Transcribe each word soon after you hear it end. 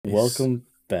Nice. Welcome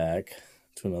back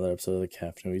to another episode of the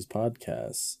Captain Louise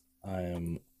podcast. I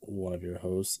am one of your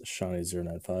hosts,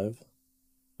 Shawnee095.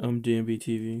 I'm DMB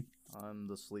TV. I'm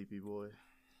the sleepy boy.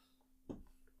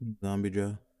 Zombie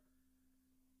Joe.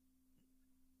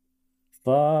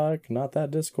 Fuck, not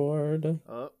that Discord.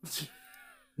 Oh,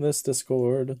 This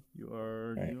Discord. you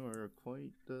are Right.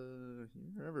 quite you're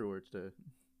everywhere today.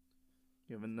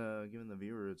 Giving the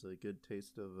viewers a good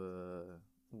taste of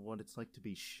what it's like to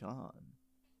be Sean.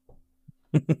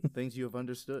 Things you have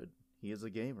understood. He is a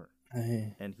gamer,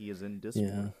 and he is in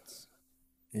Discords.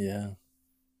 Yeah.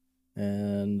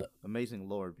 And Amazing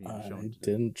lore being shown. I today.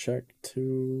 didn't check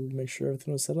to make sure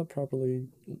everything was set up properly.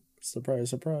 Surprise,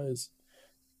 surprise.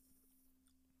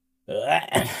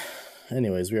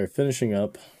 Anyways, we are finishing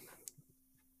up.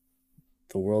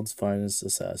 The world's finest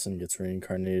assassin gets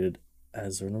reincarnated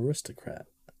as an aristocrat.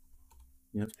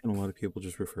 Yeah, it's kind of a lot of people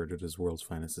just refer to it as world's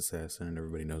finest assassin, and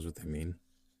everybody knows what they mean.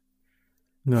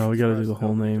 No, we gotta do Surprised the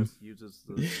whole nobody name. just uses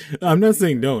the I'm not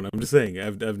saying don't. I'm just saying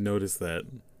I've noticed that.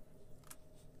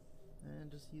 and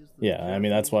just use the Yeah, I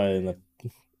mean, that's why in the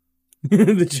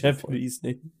The Japanese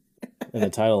name. in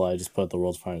the title I just put the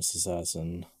world's finest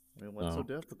assassin. I mean, what's so Oh.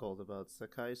 difficult about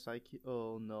Sekai Saiki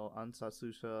no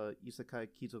Ansasusha Isekai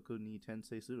Kizoku ni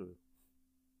Tensei Suru?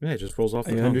 Yeah, it just rolls off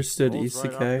the I tongue. understood Rolls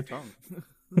right off isekai. the tongue.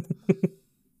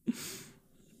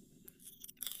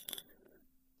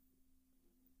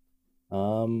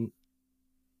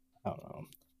 I don't know.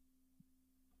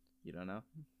 You don't know?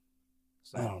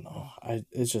 I don't know.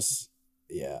 It's just,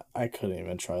 yeah, I couldn't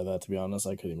even try that, to be honest.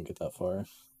 I couldn't even get that far.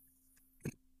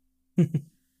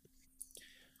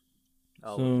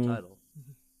 Oh, So- the title.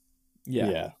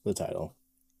 Yeah, the title.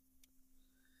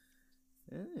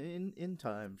 In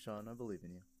time, Sean. I believe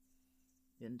in you.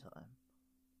 In time.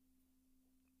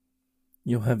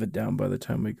 You'll have it down by the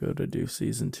time we go to do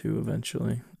season 2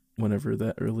 eventually. Whenever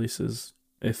that releases.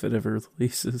 If it ever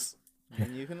releases.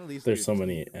 And you can at least There's do, so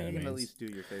many You can animes. at least do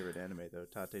your favorite anime though,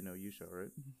 Tate no Yusha,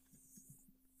 right?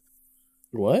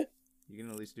 What? You can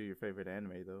at least do your favorite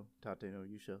anime though, Tate no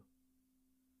Yusha.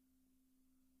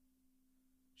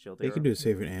 Shield They Hero. could do his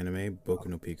favorite anime, Boku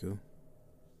no Pico.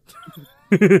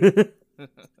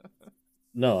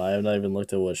 No, I have not even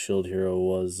looked at what Shield Hero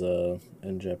was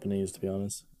in Japanese, to be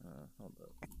honest. Hold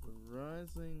up. The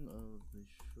Rising of the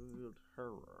Shield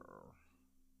Hero.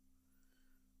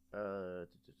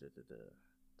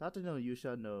 Tate no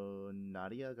Yusha no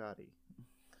Nariagari.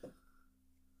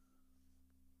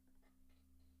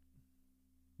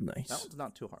 Nice. That one's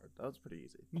not too hard. That was pretty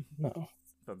easy, No.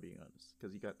 if I'm being honest.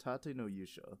 Because you got Tate no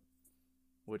Yusha,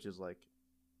 which is like,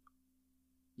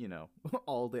 you know,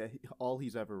 all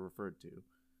he's ever referred to.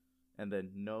 And then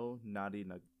no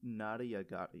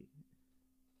Nariagari.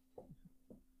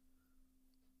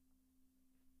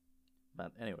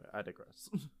 But anyway, I digress.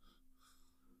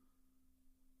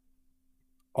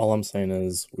 All I'm saying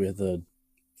is we have to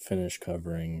finish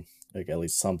covering, like, at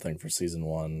least something for season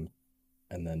 1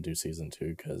 and then do season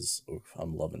 2, because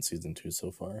I'm loving season 2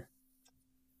 so far.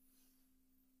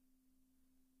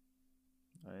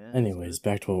 Oh, yeah, Anyways,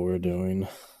 back to what we're doing.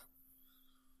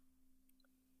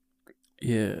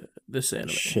 Yeah, this anime.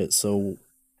 Shit, so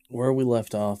where we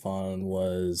left off on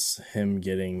was him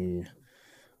getting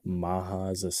Maha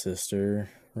as a sister,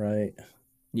 right?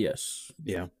 Yes.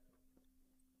 Yeah.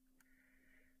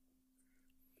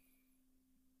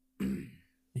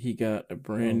 He got a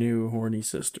brand new horny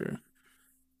sister.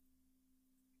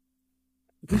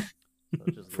 So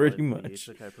just Pretty like the much.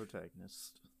 Isekai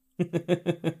protagonist.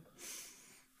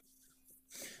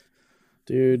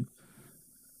 Dude,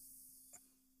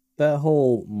 that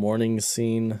whole morning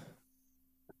scene,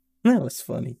 That was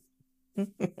funny.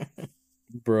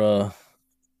 bruh.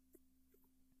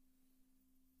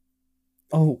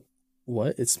 Oh,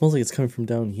 what? It smells like it's coming from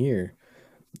down here.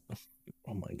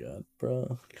 Oh my god,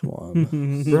 bruh. Come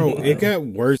on. Bro, it got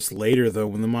worse later, though,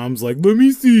 when the mom's like, let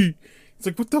me see. It's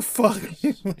like, what the fuck?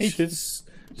 Like,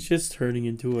 Just turning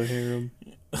into a harem.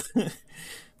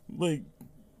 like,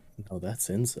 No, that's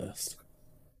incest.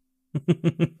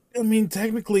 I mean,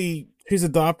 technically, she's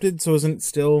adopted, so isn't it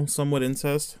still somewhat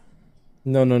incest?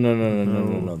 No. The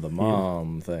Yeah.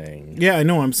 mom thing. Yeah, I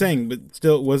know, I'm saying, but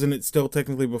still, wasn't it still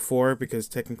technically before? Because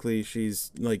technically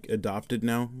she's, like, adopted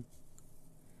now?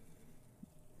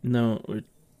 No,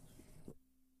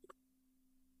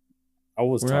 I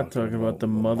was We're not talking about the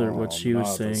mother, what she was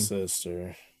not the saying.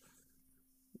 sister.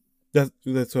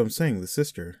 That's what I'm saying, the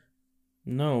sister.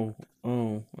 no.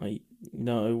 Oh,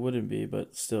 no, it wouldn't be,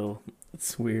 but still,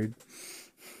 it's weird.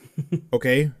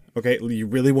 Okay, you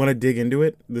really want to dig into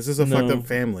it? This is a fucked No. up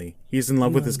family. He's in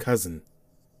love with No. his cousin.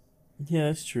 Yeah,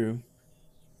 that's true.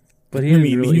 But he I didn't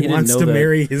mean, really. he He didn't wants know to that.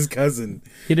 marry his cousin.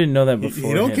 He didn't know that He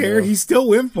before. don't care. He still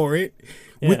went for it.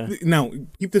 Yeah. Now,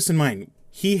 keep this in mind.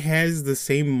 He has the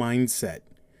same mindset.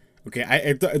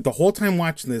 Okay, the whole time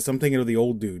watching this, I'm thinking of the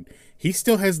old dude. He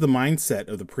still has the mindset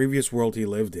of the previous world he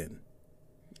lived in.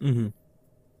 Mm-hmm.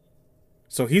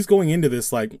 So he's going into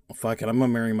this like, fuck it, I'm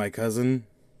gonna marry my cousin.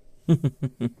 From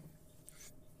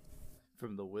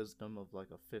the wisdom of like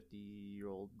a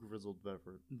 50-year-old grizzled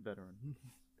veteran.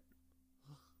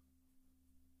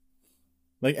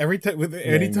 Like anytime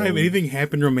no. anything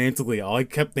happened romantically, all I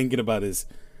kept thinking about is,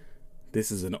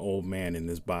 this is an old man in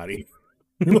this body.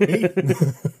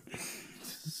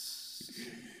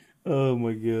 Oh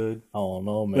my god. Oh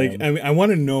no, man. Like, I mean, I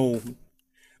want to know,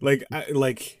 like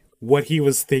what he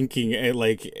was thinking,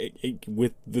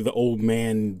 with the old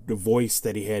man, the voice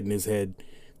that he had in his head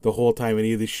the whole time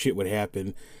any of this shit would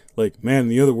happen. Like, man, in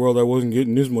the other world, I wasn't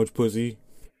getting this much pussy.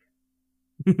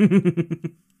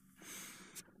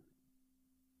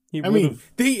 I mean,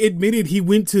 they admitted he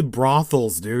went to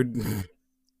brothels, dude.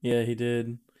 Yeah, he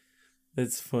did.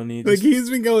 That's funny. Like, he's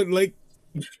been going, like...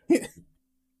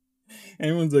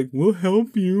 Everyone's like, we'll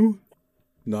help you.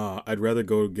 Nah, I'd rather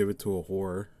go give it to a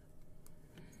whore.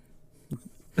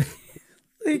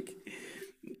 like,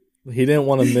 He didn't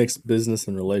want to mix business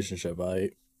and relationship,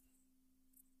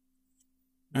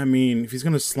 I mean, if he's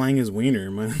gonna slang his wiener,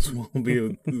 it might as well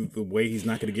be the way he's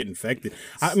not gonna get infected.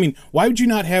 I mean, why would you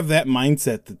not have that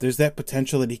mindset that there's that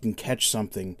potential that he can catch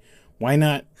something? Why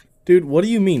not? Dude, what do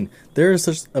you mean? There's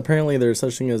such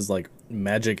thing as like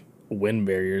magic wind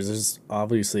barriers. There's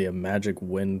obviously a magic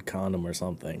wind condom or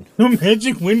something. No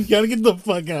magic wind, gotta get the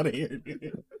fuck out of here.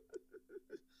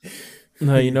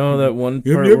 no, you know that one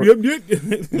part. You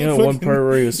know one part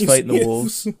where he was fighting the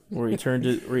wolves, where he turned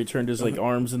his like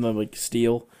arms into like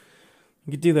steel.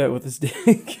 You could do that with his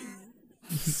dick.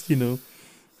 Just, you know.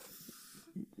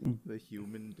 The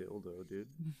human dildo,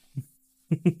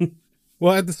 dude.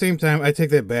 Well, at the same time, I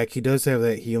take that back. He does have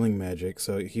that healing magic,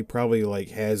 so he probably like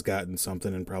has gotten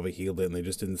something and probably healed it, and they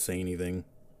just didn't say anything.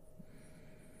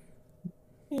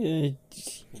 Yeah.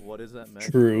 What is that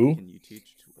magic? True. Can you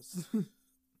teach to us?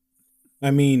 I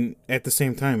mean, at the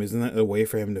same time, isn't that a way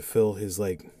for him to fill his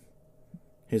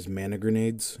mana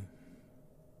grenades?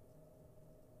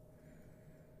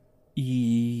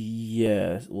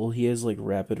 Yeah. Well, he has like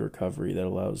rapid recovery that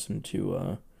allows him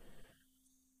to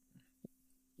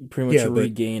pretty much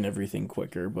regain everything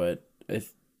quicker. But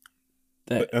if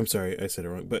that, I'm sorry, I said it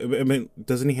wrong. But I mean,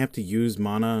 doesn't he have to use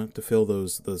mana to fill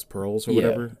those pearls or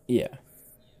whatever? Yeah.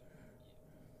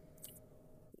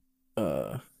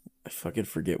 I fucking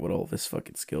forget what all of his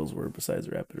fucking skills were besides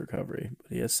rapid recovery,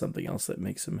 but he has something else that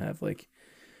makes him have like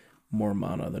more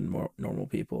mana than more normal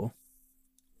people.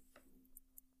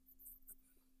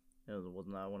 Yeah,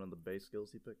 wasn't that one of the base skills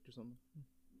he picked or something?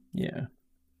 Yeah.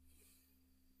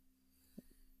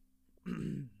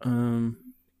 And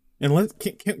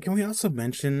can we also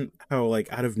mention how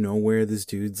like out of nowhere this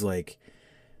dude's like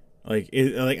I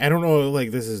don't know,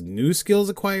 like this is new skills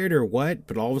acquired or what,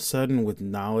 but all of a sudden with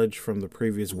knowledge from the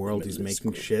previous world, he's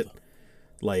making shit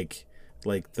like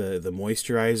the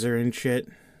moisturizer and shit.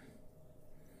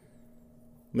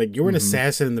 Like you were an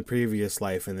assassin in the previous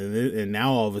life, and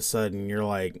now all of a sudden you're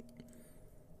like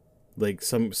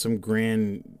some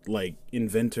grand like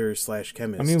inventor /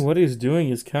 chemist. I mean, what he's doing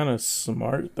is kind of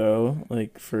smart though,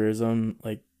 like for his own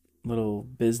like little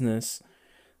business.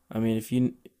 I mean, if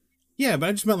you yeah, but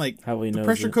I just meant like how he the knows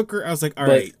pressure it. cooker. I was like, all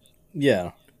right,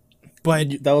 Yeah.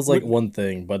 but That was like one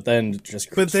thing, but then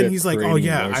he's like, oh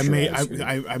yeah, I made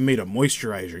moisturizer. a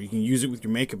moisturizer. You can use it with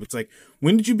your makeup. It's like,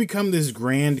 when did you become this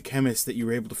grand chemist that you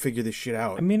were able to figure this shit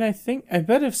out? I mean, I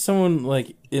bet if someone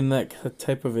like in that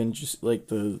type of like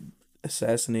the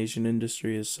assassination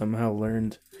industry has somehow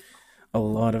learned a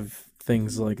lot of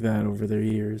things like that over their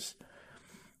years.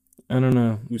 I don't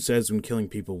know. Who says when killing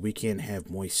people we can't have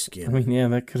moist skin? I mean, yeah,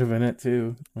 that could have been it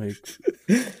too. Like,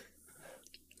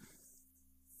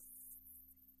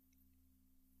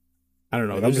 I don't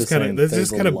know. Like, That just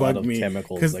kind of bugged me.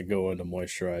 Chemicals that go into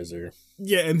moisturizer.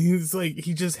 Yeah, and he's like,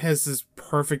 he just has this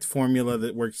perfect formula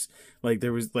that works. Like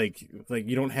there was like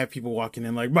you don't have people walking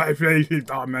in like, my face is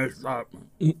all messed up.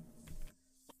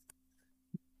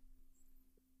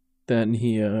 then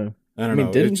he I don't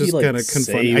know. Didn't It's just he kind of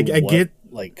confronting. I get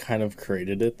like kind of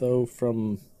created it though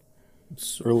from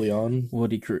early on.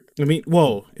 what he I mean,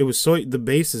 well, it was the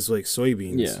base is like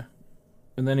soybeans. yeah,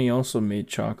 and then he also made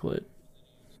chocolate.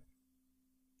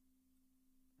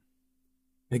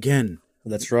 Again,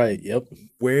 That's right. Yep.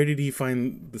 where did he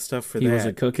find the stuff for that? He was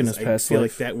a cook in his 'Cause past I feel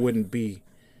life. like that wouldn't be.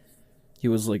 He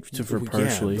was like for Yeah,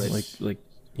 partially but- like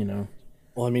you know.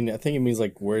 Well, I mean, I think it means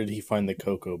like, where did he find the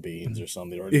cocoa beans or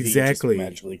something, or did Exactly. he just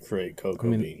magically create I cocoa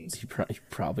mean, beans? he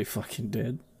probably fucking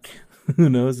did. Who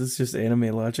knows? It's just anime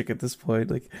logic at this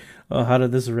point. Like, oh, how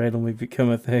did this randomly become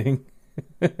a thing?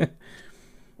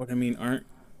 What I mean, aren't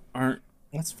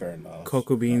That's fair enough.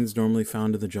 cocoa beans normally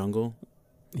found in the jungle?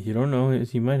 You don't know.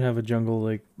 He might have a jungle,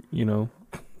 like, you know,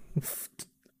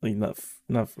 like not.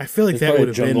 I feel like There's that probably would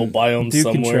a have jungle been. biome Dude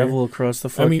can somewhere. travel across the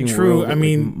I fucking mean, true. world. I At,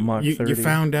 mean, like, Mach you 30.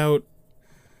 found out,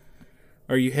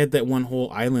 or you had that one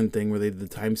whole island thing where they did the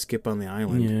time skip on the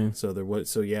island. Yeah. So there was.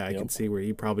 So yeah, I Yep. can see where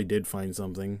he probably did find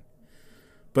something.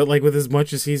 But like with as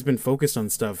much as he's been focused on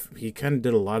stuff, he kind of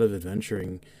did a lot of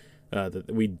adventuring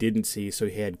that we didn't see. So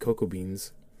he had cocoa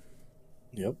beans.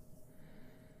 Yep.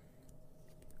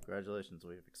 Congratulations,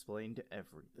 we've explained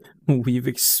everything. We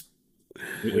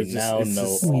now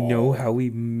know. We know all. how we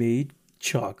made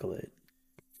chocolate.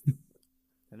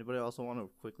 Anybody also want to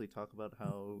quickly talk about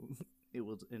how it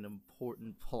was an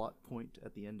important plot point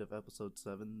at the end of episode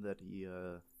 7 that he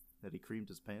creamed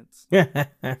his pants?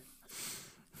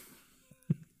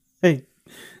 Hey,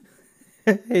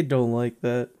 I don't like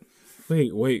that.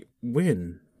 Wait,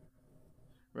 when?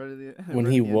 Right at the, When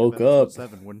right he at the end of woke episode up.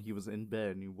 7, when he was in bed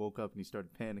and he woke up and he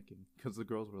started panicking because the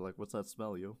girls were like, "What's that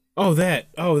smell, yo?" Oh, that.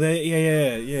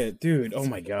 Yeah, dude. Oh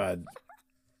my god.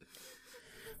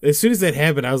 As soon as that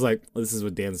happened, I was like, "This is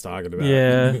what Dan's talking about."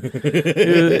 Yeah.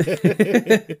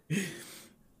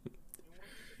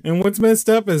 And what's messed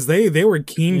up is they were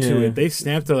keen to Yeah. it. They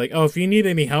snapped it like, "Oh, if you need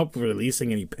any help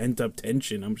releasing any pent up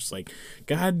tension," I'm just like,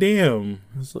 "God damn."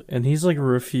 And he's like I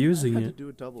refusing had to it. do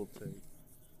a double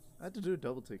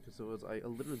take. Because I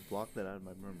literally blocked that out of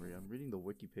my memory. I'm reading the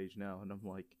wiki page now, and I'm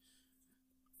like,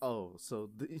 oh, so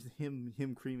him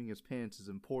creaming his pants is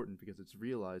important because it's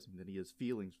realizing that he has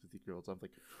feelings with the girls. I'm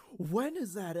like, when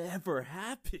has that ever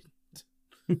happened?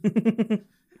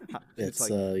 It's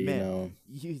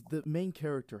the main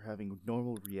character having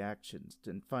normal reactions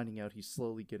and finding out he's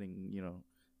slowly getting,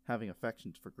 having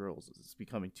affections for girls is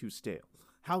becoming too stale.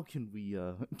 How can we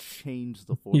change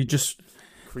the formula?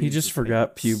 He just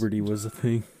forgot puberty was a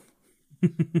thing.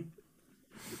 I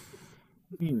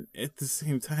mean, at the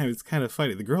same time, it's kind of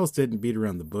funny. The girls didn't beat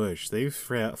around the bush. They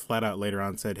flat out later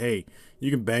on said, "Hey,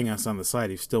 you can bang us on the side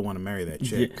if you still want to marry that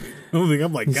chick." Yeah.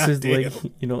 I'm like, It's God just damn.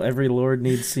 like, every lord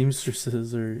needs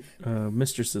seamstresses or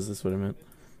mistresses. That's what I meant.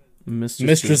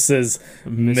 Mistresses.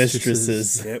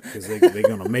 Yep, because they're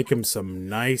gonna make him some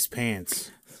nice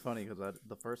pants. It's funny because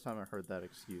the first time I heard that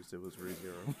excuse, it was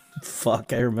ReZero.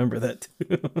 Fuck, I remember that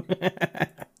too.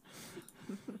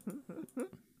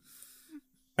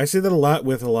 I see that a lot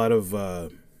with a lot of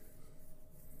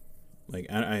like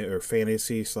or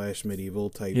fantasy / medieval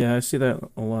type. Yeah, I see that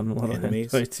a lot in a lot of Animes?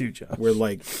 hentai too, Josh. Where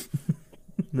like,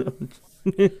 No.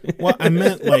 well, I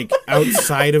meant like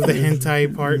outside of the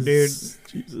hentai part, dude.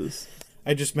 Jesus.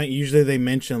 I just meant usually they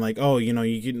mention like, oh, you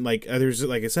can like others.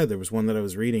 Like I said, there was one that I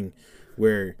was reading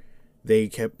where they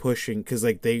kept pushing because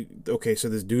like so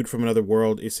this dude from another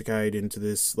world isekai'd into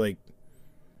this like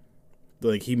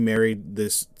he married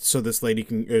this so this lady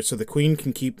can so the queen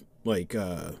can keep like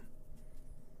I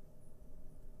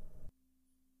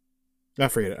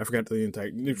forgot the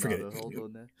entire forget it. Hold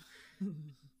on there.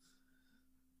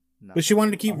 But she wanted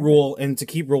to keep rule, and to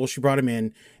keep rule, she brought him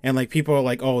in, and like people are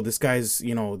like, "Oh, this guy's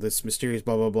this mysterious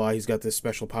blah blah blah. He's got this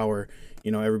special power."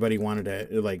 Everybody wanted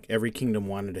to like every kingdom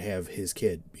wanted to have his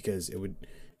kid because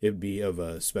it'd be of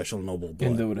a special noble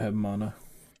blood. And they would have mana.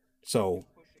 So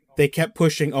they kept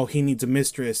pushing. Oh, he needs a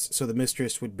mistress, so the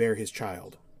mistress would bear his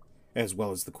child, as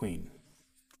well as the queen.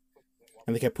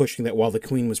 And they kept pushing that while the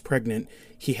queen was pregnant,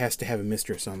 he has to have a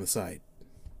mistress on the side.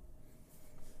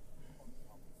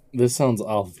 This sounds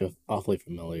awfully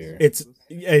familiar. It's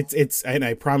and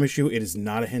I promise you, it is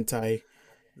not a hentai.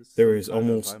 There is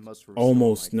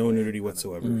almost no nudity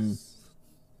whatsoever.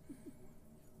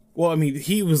 Well, I mean,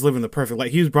 he was living the perfect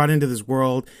life. He was brought into this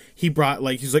world. He's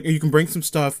like, you can bring some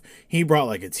stuff. He brought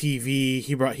like a TV.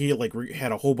 He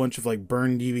had a whole bunch of like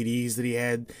burned DVDs that he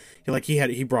had.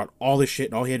 He brought all this shit,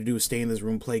 and all he had to do was stay in this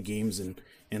room, play games, and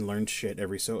learn shit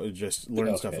just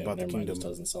learn stuff about the kingdom. This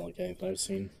doesn't sound like anything I've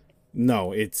seen.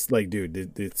 No, it's like, dude,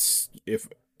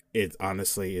 it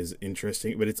honestly is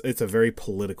interesting, but it's a very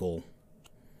political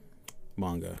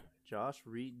manga. Josh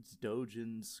reads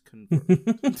Dojins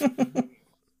confirmed.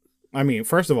 I mean,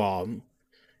 first of all,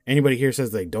 anybody here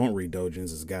says they don't read Dojins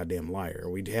is a goddamn liar.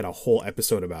 We had a whole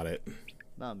episode about it.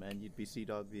 Nah, man, you'd be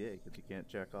Dog VA because you can't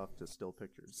jack off to still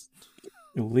pictures.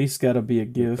 At least gotta be a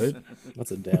GIF.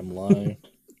 That's a damn lie.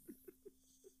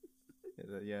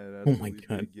 Yeah, that's Oh my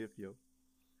God. A GIF, yo.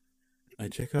 I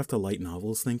check off the light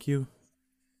novels, thank you.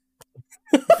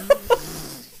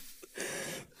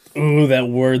 Ooh, that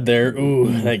word there.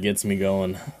 Ooh, that gets me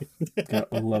going. I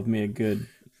love me a good.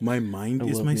 My I mind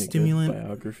is love my me a good stimulant.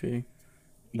 biography.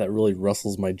 That really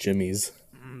rustles my jimmies.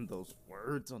 Those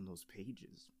words on those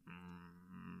pages.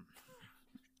 Mm.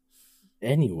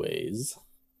 Anyways,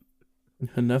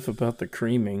 Enough about the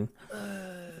creaming.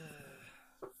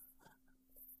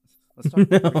 Let's talk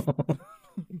about No.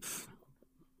 cream.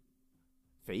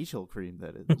 Facial cream,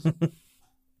 that is.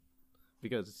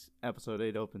 Because episode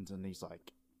 8 opens and he's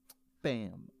like,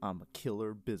 bam, I'm a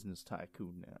killer business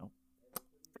tycoon now.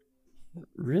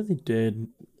 Really did.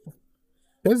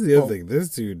 That's the other thing. This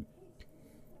dude,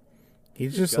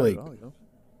 he's just got like it all, yo.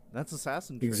 That's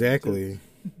assassin training. exactly.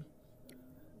 Too.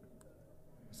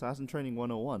 Assassin training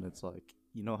 101. It's like,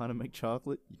 you know how to make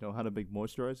chocolate? You know how to make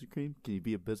moisturizer cream? Can you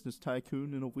be a business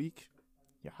tycoon in a week?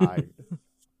 You're hired.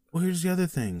 Well, here's the other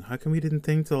thing. How come we didn't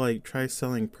think to like try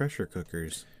selling pressure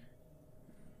cookers?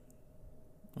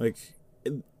 Like,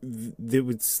 it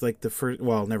was like the first.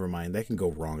 Well, never mind. That can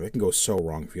go wrong. That can go so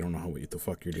wrong if you don't know what the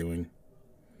fuck you're doing.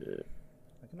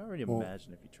 I can already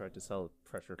imagine if you tried to sell a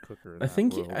pressure cooker. In I that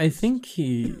think. world, I think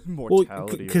he.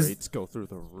 mortality 'cause rates go through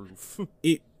the roof.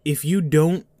 If you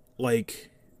don't like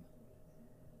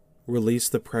release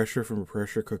the pressure from a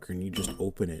pressure cooker and you just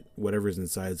open it, whatever's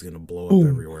inside is gonna blow up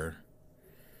everywhere.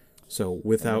 So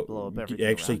without blow up everything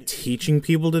actually around it. teaching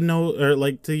people to know or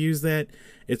like to use that,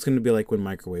 it's gonna be like when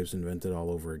microwaves invented all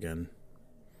over again.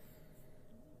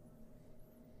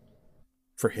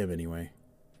 For him, anyway.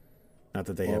 Not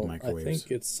that they have microwaves. I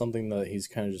think it's something that he's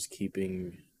kind of just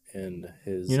keeping in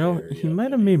his. You know, area, he might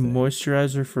if have made anything.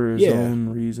 moisturizer for his Yeah. own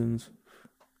reasons.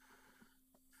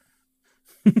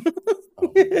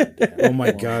 Oh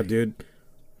my god, dude.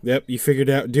 Yep, you figured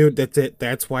out, dude. That's it.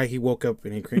 That's why he woke up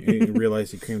and he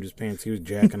realized he creamed his pants. He was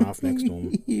jacking off next to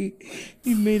him.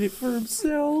 He made it for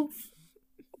himself.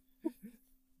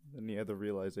 Then he had the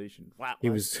realization, wow, He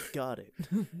I was- got it.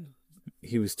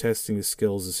 He was testing his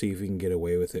skills to see if he can get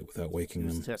away with it without He waking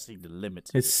was them. testing the limits.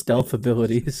 of His stealth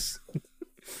abilities.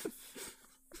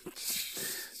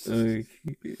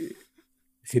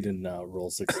 He did not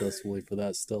roll successfully for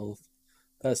that stealth.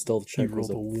 That stealth check was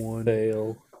rolled a 1.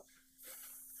 fail.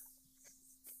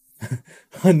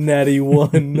 A natty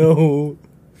 1, no.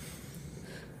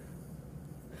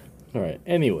 Alright,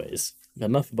 anyways.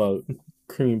 Enough about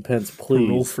cream pence, Roll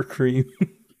please. for cream.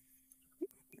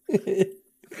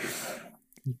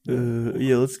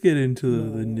 Yeah, let's get into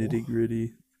the nitty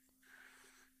gritty.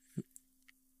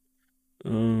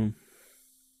 The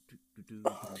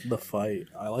fight.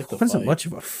 I like the It wasn't fight. much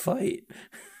of a fight.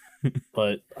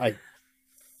 But I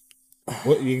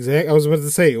What exact? I was about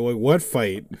to say, like, what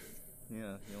fight?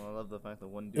 Yeah, I love the fact that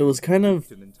one dude was kind of-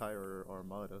 nuked an entire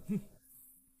armada.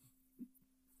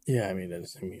 Yeah, I mean,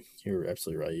 you're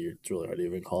absolutely right. It's really hard to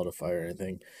even call it a fight or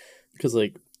anything, because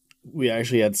like we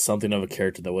actually had something of a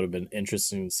character that would have been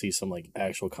interesting to see some like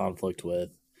actual conflict with,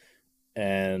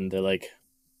 and they're like,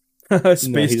 Space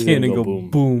he's cannon gonna go go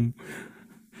boom.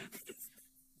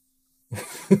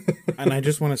 And I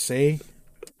just want to say,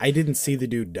 I didn't see the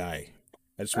dude die.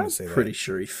 I just want to say Pretty that.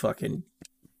 sure he fucking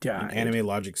died. Anime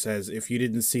logic says if you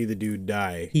didn't see the dude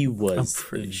die, he was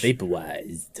pretty sure.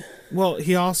 vaporized. well,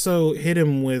 he also hit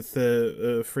him with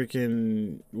a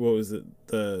freaking what was it?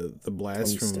 The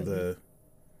blast from Tungsten.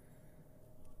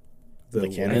 the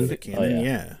cannon? The cannon, Oh, yeah.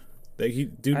 yeah. That he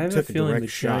dude I have a took a feeling the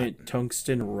direct shot. giant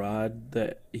tungsten rod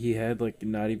that he had like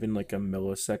not even like a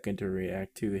millisecond to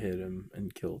react to hit him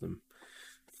and killed him.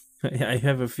 I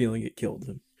have a feeling it killed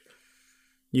him.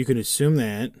 You can assume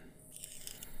that.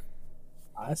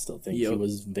 I still think Yep. he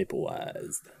was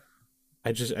vaporized.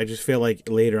 I just feel like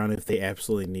later on, if they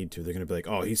absolutely need to, they're gonna be like,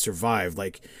 "Oh, he survived.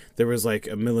 Like there was like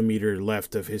a millimeter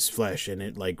left of his flesh, and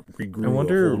it like regrew I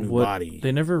wonder a whole new what body."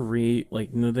 they never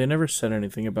they never said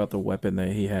anything about the weapon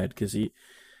that he had because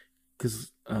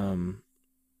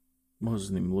what was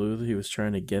his name, Luth? He was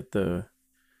trying to get that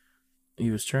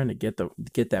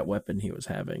weapon he was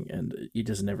having, and you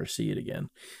just never see it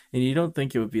again. And you don't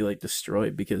think it would be like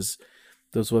destroyed because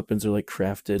those weapons are like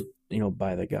crafted,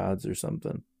 by the gods or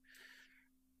something.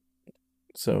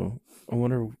 So I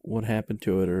wonder what happened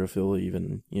to it, or if he'll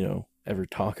even, ever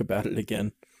talk about it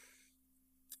again.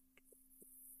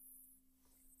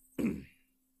 I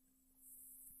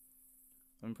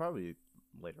mean, probably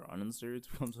later on in the series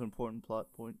becomes an important plot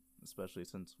point, especially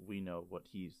since we know what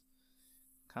he's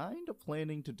kind of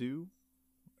planning to do.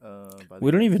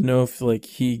 We don't even know if like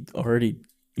he already,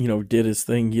 did his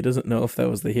thing. He doesn't know if that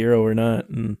was the hero or not.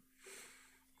 And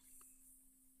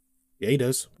Yeah, he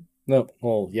does. No,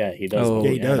 well, yeah, he does. oh,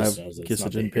 Yeah, he does. I guess I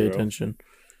didn't pay attention.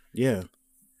 Yeah.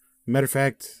 Matter of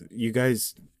fact, you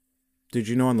guys did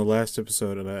you know on the last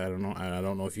episode, and I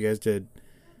don't know if you guys did,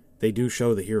 they do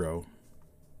show the hero.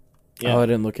 Yeah, Oh, I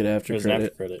didn't look at after there's an after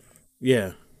credit. credit.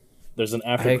 Yeah. There's an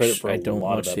after credit for I a don't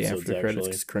lot of watch the episodes, after credits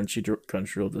actually. because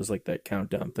Crunchyroll does like that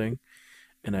countdown thing,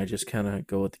 and I just kind of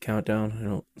go with the countdown. I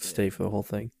don't stay for the whole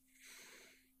thing.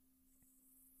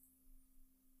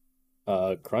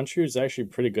 Crunchyroll is actually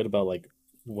pretty good about, like,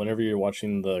 whenever you're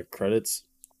watching the credits,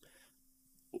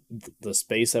 the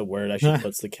space at where it actually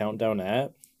puts the countdown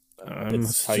at. I It's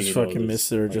must how just you know fucking there's,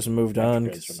 missed it or like, just moved after on.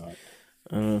 credits 'Cause,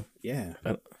 or not. Yeah.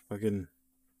 I- Fucking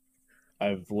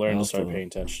I've learned I'll to start still- paying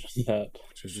attention to that.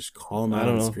 just call him I out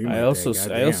don't on know. screen I like also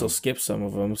that. I also Goddamn. skip some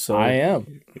of them. So I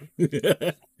am.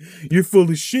 You're full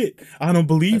of shit. I don't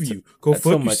believe you. Go that's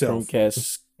on fuck my yourself.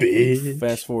 Chromecast. Bitch.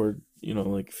 Fast forward,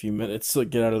 like a few minutes to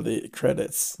get out of the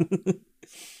credits.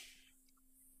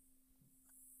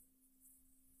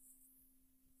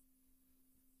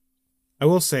 I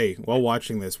will say, while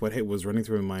watching this, what was running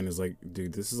through my mind is like,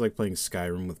 dude, this is like playing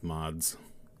Skyrim with mods.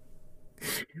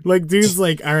 Like, dude's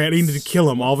like, all right, I need to kill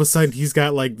him. All of a sudden, he's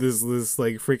got like this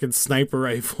like freaking sniper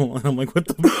rifle, and I'm like, what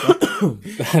the fuck?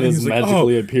 That has He's like,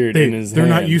 magically appeared in his they're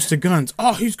hand. not used to guns.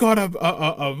 Oh, he's got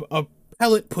a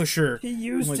pellet pusher. He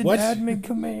used like, an what? admin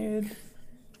command.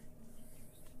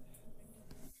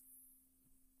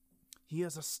 He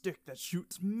has a stick that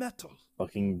shoots metal.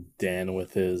 Fucking Dan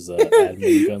with his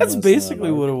admin gun. That's last basically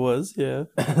night. what it was. Yeah.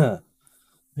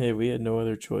 Hey, we had no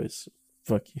other choice.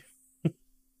 Fuck you.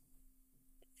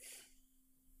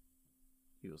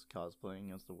 He was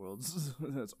cosplaying as the world's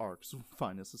as Ark's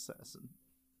finest assassin.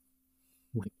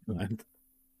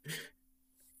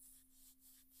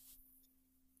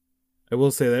 I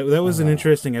will say that was an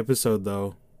interesting episode,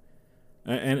 though,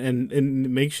 and it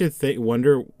makes you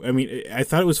wonder. I mean, I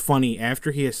thought it was funny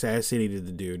after he assassinated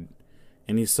the dude,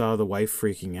 and he saw the wife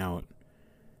freaking out.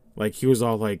 Like, he was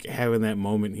all like having that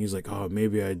moment. And he's like, "Oh,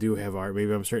 maybe I do have art.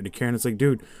 Maybe I'm starting to care." And it's like,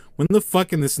 dude, when the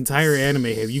fuck in this entire anime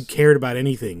have you cared about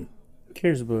anything? Who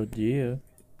cares about you?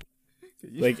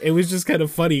 Like, it was just kind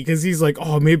of funny because he's like,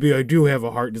 "Oh, maybe I do have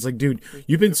a heart." And it's like, dude,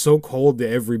 you've been so cold to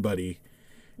everybody.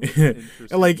 and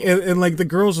like the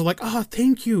girls are like, "Oh,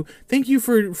 thank you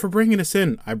for bringing us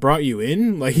in. I brought you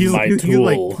in." Like, he's My like, tool.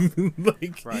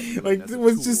 like as a it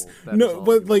was tool, just that is no. all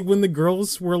But you like want. when the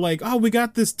girls were like, "Oh, we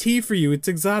got this tea for you. It's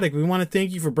exotic. We want to thank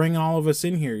you for bringing all of us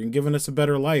in here and giving us a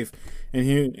better life." And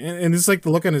and it's like the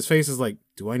look on his face is like,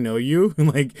 "Do I know you?"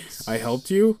 Like, I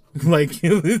helped you. Like,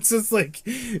 it's just like,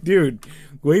 dude,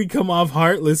 way to come off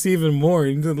heartless even more.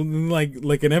 And then,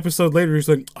 like an episode later, he's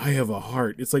like, "I have a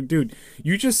heart." It's like, dude,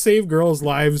 you just saved girls'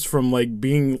 lives from like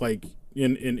being like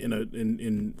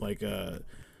in like a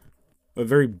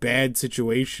very bad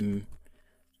situation,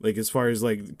 like as far as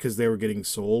like because they were getting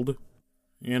sold.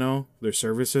 Their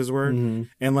services were, and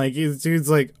like dude's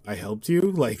like, "I helped you."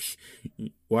 Like,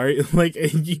 why? Are you, like,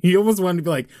 you almost wanted to be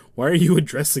like, "Why are you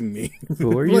addressing me?"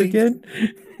 Who are you Like, again?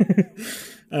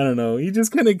 I don't know. He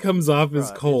just kind of comes off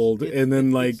as Bruh, cold, and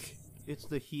then like, it's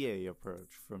the Hiei approach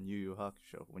from Yu Yu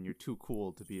Hakusho when you're too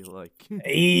cool to be like.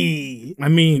 Hey. I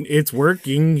mean, it's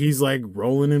working. He's like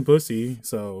rolling in pussy,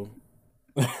 so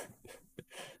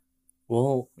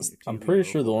Well, Your I'm TV pretty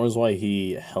sure the robot. reason why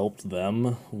he helped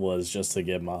them was just to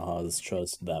get Maha's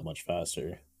trust that much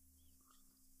faster.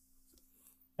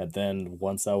 And then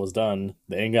once that was done,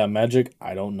 they ain't got magic.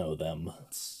 I don't know them.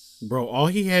 bro, all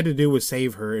he had to do was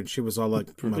save her, and she was all like,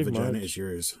 "My Pretty vagina much. is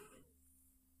yours."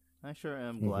 I sure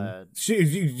am glad.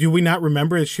 Do we not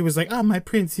remember? She was like, "Oh, my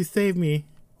prince, you saved me."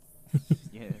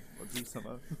 Yeah, let's do some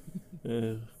of.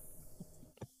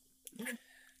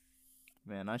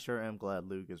 Man, I sure am glad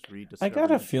Luke is I rediscovering.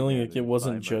 got a his feeling like it humanity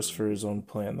wasn't by just for murdering his own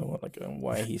plan, though. Like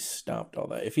why he stopped all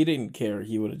that. If he didn't care,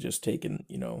 he would have just taken,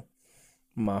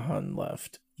 Mahan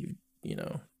left. You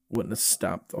wouldn't have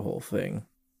stopped the whole thing.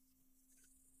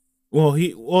 Well,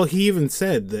 he even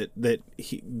said that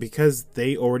he, because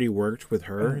they already worked with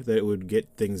her, that it would get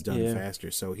things done Yeah.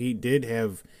 faster. So he did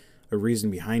have a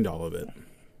reason behind all of it.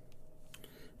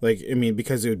 Like, I mean,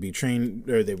 because it would be trained,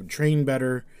 or they would train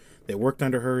better. They worked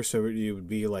under her, so it would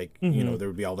be like, there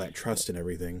would be all that trust and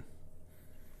everything.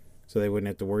 So they wouldn't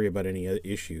have to worry about any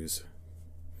issues.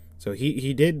 So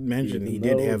he did mention he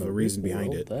did have a reason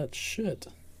behind it. That shit.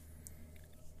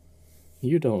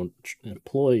 You don't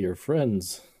employ your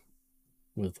friends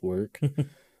with work.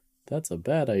 That's a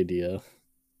bad idea.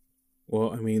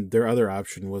 Well, I mean, their other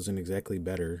option wasn't exactly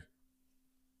better.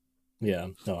 Yeah,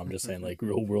 no, I'm just saying, like,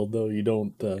 real world, though, you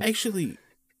don't... Actually,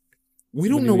 we What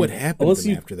don't do know you what mean? happened Unless to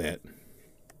them you- after that.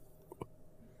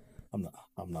 I'm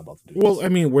not about to do Well, this. I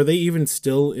mean, were they even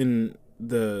still in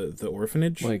the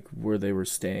orphanage? Like where they were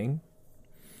staying.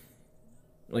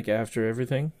 Like after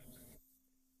everything.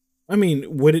 I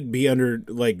mean, would it be under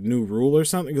like new rule or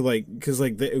something? Like, because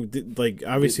like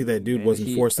obviously that dude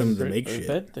wasn't forcing them to make I shit.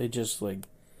 bet they just like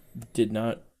did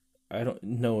not. I don't.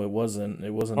 No, it wasn't. It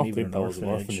I wasn't don't even think an that was an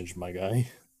orphanage. orphanage, my guy.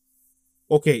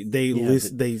 Okay, Yeah, they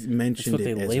that's mentioned what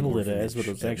they it as an labeled it orphanage as, but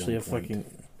it was at actually one a point. fucking.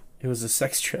 It was a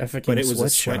sex trafficking But it was a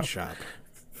sweatshop. sweatshop.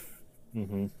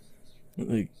 Mm-hmm.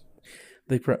 Like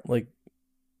like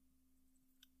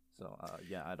So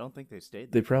yeah, I don't think they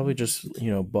stayed they there. probably just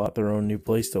bought their own new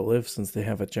place to live since they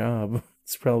have a job.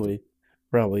 It's probably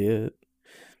it.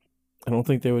 I don't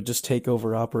think they would just take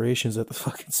over operations at the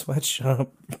fucking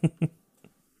sweatshop.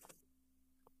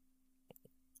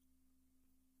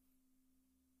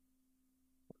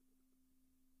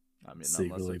 I mean,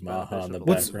 Secretly unless Maha in the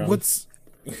beneficial. background. What's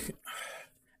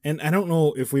and I don't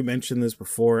know if we mentioned this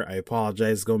before. I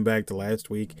apologize going back to last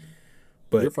week,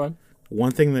 You're but fine.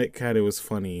 one thing that kind of was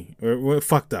funny or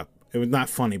fucked up. It was not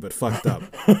funny, but fucked up.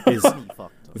 Is Fucked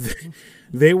up.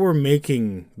 they were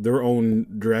making their own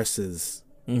dresses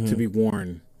Mm-hmm. to be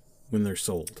worn when they're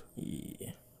sold. Yeah.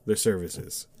 Their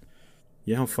services.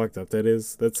 You know how fucked up that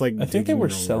is? That's like I think they digging were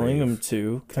your own selling grave, them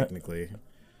too. technically, I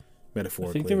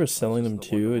metaphorically. think they were selling them Just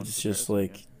the one that too. wants It's the just dress,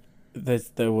 like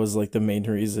that was like the main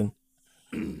reason.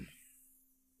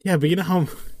 Yeah, but you know how.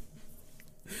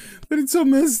 But it's so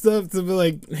messed up to be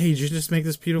like, hey, did you just make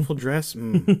this beautiful dress?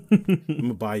 I'm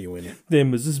gonna buy you in it.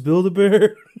 Damn, is this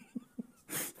Build-A-Bear?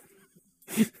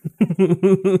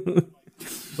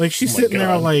 Like she's Oh my sitting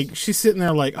there,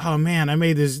 God. like, oh man, I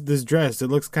made this dress. It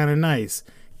looks kind of nice.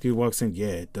 Dude walks in, yeah,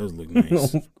 it does look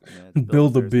nice. Yeah, it's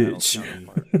Build a Build-A-Bear's bitch.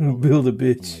 counterpart. Build a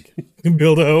bitch.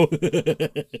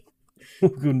 Bildo.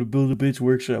 Welcome to Build a Bitch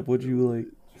Workshop. What do you like?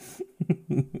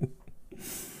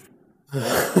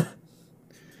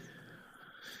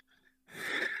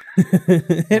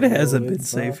 It hasn't been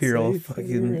safe here all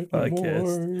fucking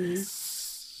podcast.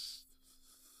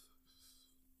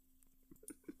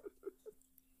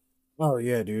 Oh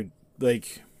yeah, dude.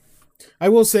 Like, I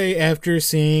will say after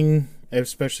seeing,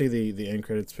 especially the end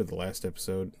credits for the last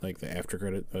episode, like the after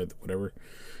credit, whatever.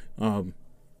 I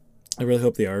really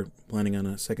hope they are planning on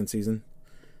a second season.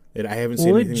 I haven't seen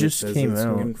Well, it anything that just says came it's been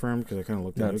out confirmed because I kind of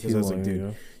looked at not it because too I was like, long dude,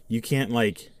 ago. you can't.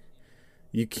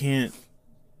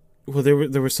 Well,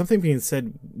 there was something being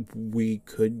said we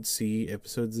could see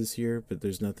episodes this year, but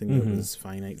there's nothing that was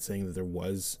finite saying that there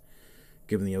was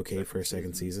given the okay for a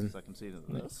second season. Second season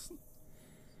of this.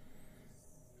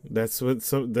 That's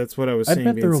what I was I saying.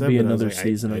 bet being there will said, be but I was another like,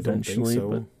 season I don't think eventually, so.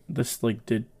 but this like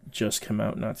did just come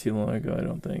out not too long ago. I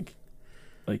don't think.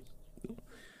 Like,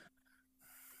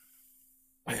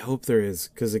 I hope there is,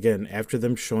 because again, after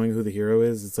them showing who the hero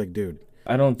is, it's like, dude,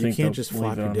 I don't you think can't they'll just leave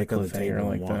flop it your on a dick on the table cliffhanger and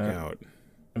like walk that out.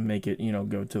 and make it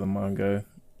go to the manga.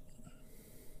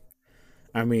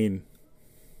 I mean,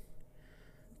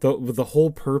 the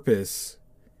whole purpose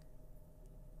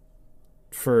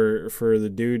for the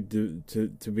dude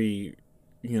to be,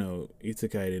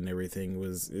 isekai and everything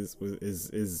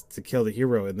is to kill the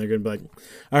hero, and they're gonna be like,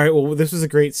 all right, well, this was a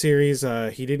great series.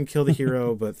 He didn't kill the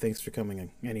hero, but thanks for coming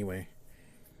in anyway.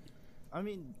 I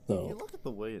mean, So- you look at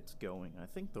the way it's going. I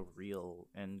think the real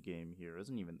end game here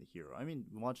isn't even the hero. I mean,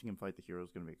 watching him fight the hero is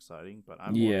going to be exciting, but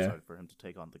I'm more Yeah. excited for him to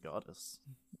take on the goddess.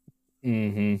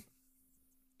 Mm-hmm.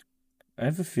 I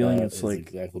have a feeling That it's is like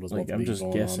exactly what's like about to I'm be just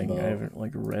going guessing. on, I though. haven't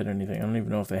like read anything. I don't even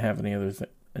know if they have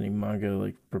any manga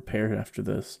like prepared after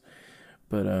this.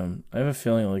 But I have a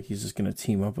feeling like he's just gonna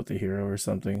team up with the hero or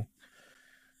something.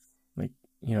 Like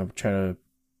try to.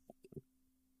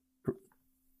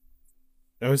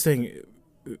 I was saying,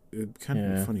 it kind of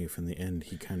be Yeah. funny if in the end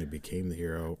he kind of became the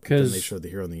hero. But then 'Cause, they showed the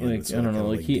hero in the end. Like so I they don't know.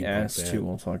 kinda, Like he debunked asked that. too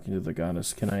while talking to the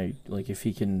goddess. Can I if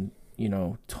he can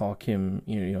talk him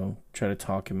try to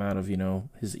talk him out of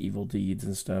his evil deeds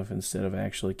and stuff instead of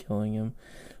actually killing him,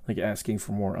 like asking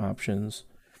for more options.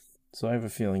 So I have a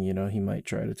feeling he might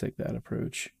try to take that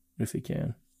approach if he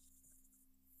can.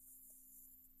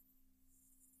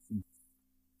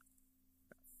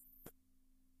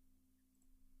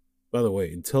 By the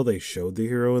way, until they showed the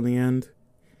hero in the end,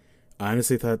 I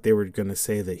honestly thought they were going to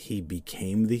say that he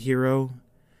became the hero,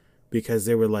 because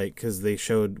they were like, because they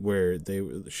showed where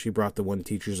she brought the one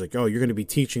teacher's like, oh, you're going to be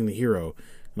teaching the hero,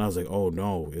 and I was like, oh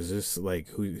no, is this like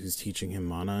who's teaching him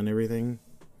mana and everything?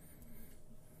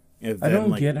 And I then, don't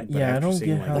like, get but I after don't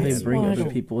seeing, get like, how the they end, bring I other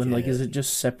don't people in. Like, get is it. it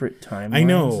just separate timelines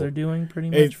know. they're doing pretty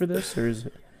much It- for this, or is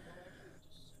it?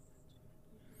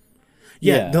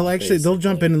 Yeah, they'll jump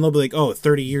basically. in and they'll be like, oh,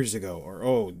 30 years ago, or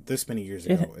oh, this many years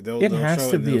ago. It has show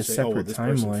to and be they'll a say, oh, well, separate this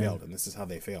person timeline. failed, and this is how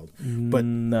they failed. But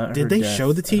Not did her they death,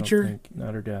 show the I don't teacher? think.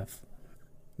 Not her death.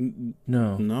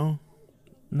 No.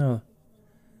 No.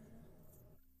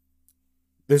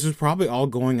 this is probably all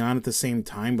going on at the same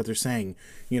time, but they're saying,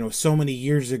 so many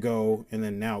years ago and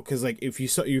then now, because like if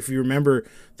you remember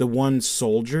the one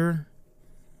soldier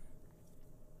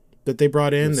that they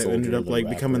brought in that ended up like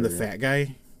becoming the fat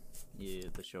guy. Yeah,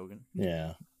 the Shogun.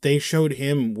 Yeah. They showed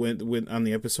him with on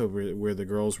the episode where the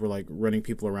girls were like running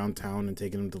people around town and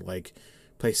taking them to like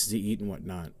places to eat and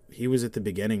whatnot. He was at the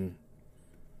beginning.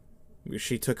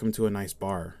 She took him to a nice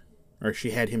bar, or she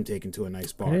had him taken to a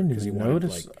nice bar because he wanted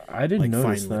notice. I didn't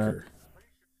notice that. liquor.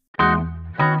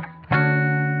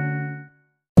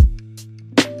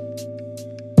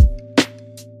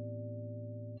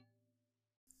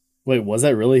 Wait, was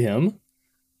that really him?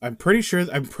 I'm pretty sure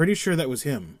that was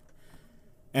him.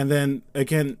 And then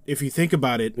again, if you think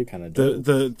about it,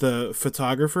 the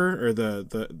photographer or the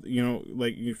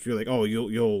like if you're like, oh,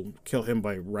 you'll kill him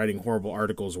by writing horrible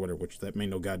articles or whatever, which that made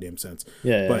no goddamn sense.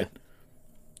 Yeah. But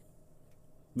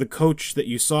the coach that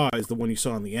you saw is the one you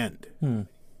saw in the end.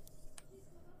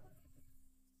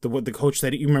 The coach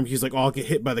that you remember, he's like, oh, I'll get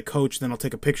hit by the coach, then I'll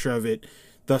take a picture of it,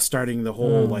 thus starting the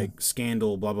whole like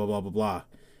scandal, blah blah blah blah blah.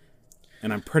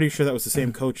 And I'm pretty sure that was the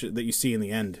same coach that you see in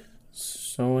the end.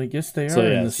 So I guess they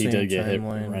are in the same he did get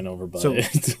timeline. hit ran over by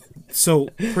it. So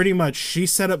pretty much she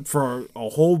set up for a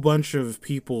whole bunch of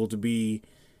people to be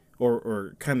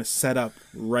or kind of set up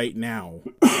right now.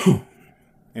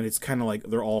 And it's kind of like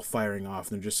they're all firing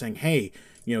off. And they're just saying, hey,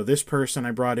 this person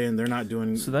I brought in, they're not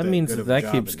doing so that means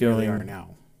that keeps going. They are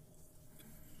now.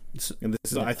 And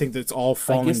this is, I think that's all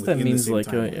falling. I guess that means like,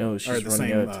 she's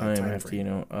running out of time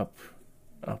after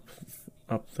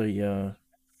up the.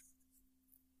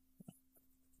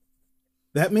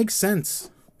 That makes sense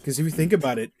because if you think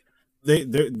about it,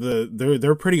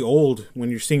 they're pretty old when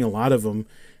you're seeing a lot of them,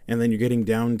 and then you're getting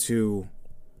down to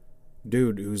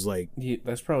dude who's like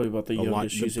that's probably about the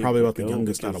youngest. Probably about the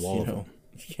youngest out of all of them.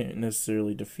 You can't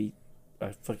necessarily defeat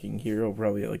a fucking hero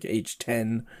probably at like age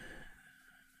 10,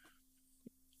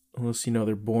 unless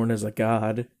they're born as a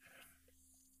god.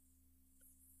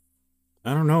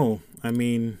 I don't know. I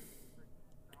mean,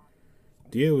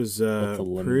 Dia was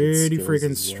pretty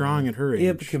freaking strong at her age.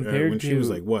 Yeah, but compared when to she was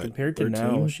like what, compared 13? To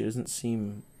now, she doesn't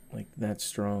seem like that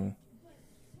strong.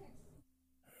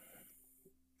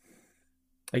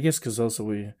 I guess because also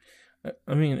we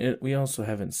also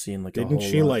haven't seen like a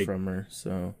whole lot from her.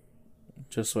 So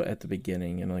just at the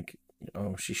beginning and like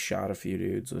she shot a few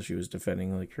dudes while she was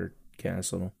defending like her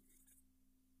castle.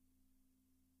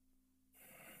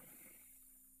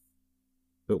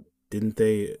 But didn't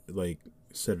they like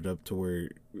set it up to where,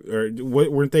 or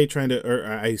weren't they trying to, or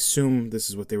I assume this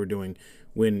is what they were doing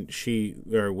when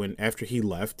after he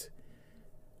left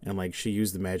and like she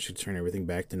used the magic to turn everything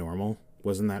back to normal?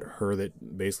 Wasn't that her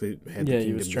that basically had the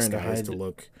kingdom disguised to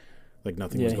look like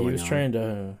nothing was going on? Yeah, he was trying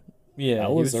to. Yeah,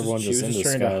 everyone just in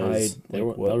disguise. Trying to hide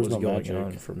what was no going magic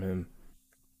on from him.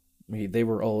 They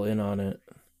were all in on it.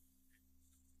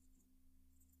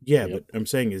 Yeah, but I'm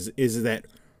saying is that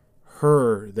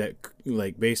her that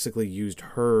like basically used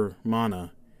her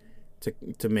mana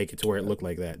to make it to where it looked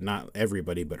like that? Not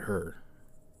everybody, but her.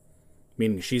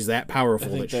 Meaning she's that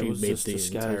powerful that she made the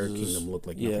entire kingdom look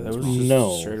like nothing. Yeah, that was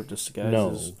just straight up disguises.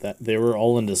 No, that they were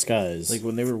all in disguise. Like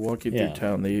when they were walking through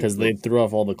town, because they threw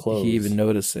off all the clothes. He even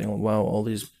noticed saying, "Wow, all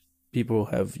these people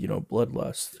have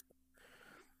bloodlust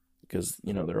because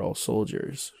they're all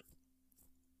soldiers."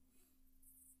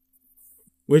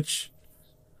 Which,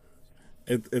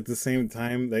 at the same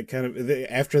time, that kind of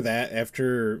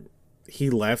after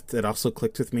he left, it also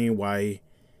clicked with me why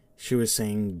she was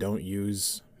saying don't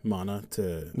use mana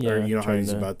to, or how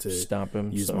he's about to stop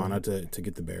him, use mana to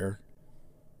get the bear.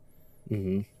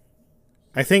 Mm-hmm.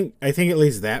 I think at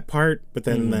least that part, but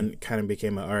then kind of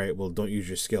became all right. Well, don't use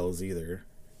your skills either.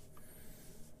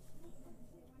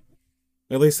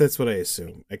 At least that's what I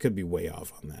assume. I could be way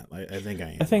off on that. I think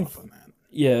I am off on that.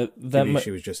 Yeah, she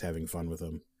was just having fun with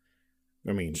him.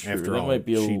 I mean, true, after all, might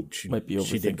be overthinking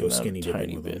she did go skinny that a dipping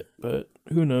tiny with bit, him. but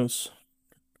who knows?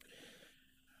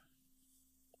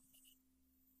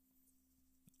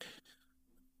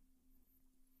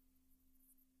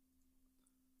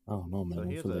 Oh no, man! So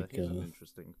here's an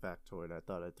interesting factoid I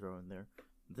thought I'd throw in there.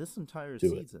 This entire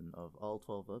season of all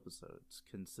 12 episodes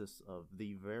consists of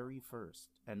the very first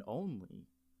and only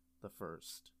the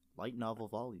first light novel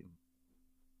volume.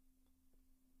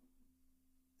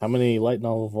 How many light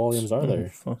novel volumes are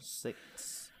there?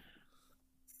 6.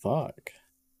 Fuck.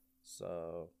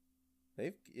 So,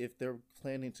 if they're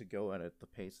planning to go at it the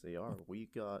pace they are, we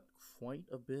got quite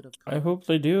a bit of. I hope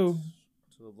they do.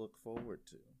 To look forward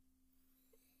to.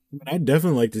 I'd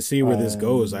definitely like to see where this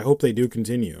goes. I hope they do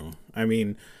continue. I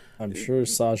mean, I'm sure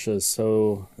Sasha is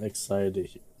so excited to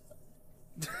hear.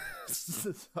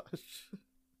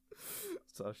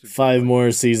 Sasha, 5 more did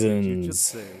you just seasons.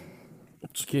 say?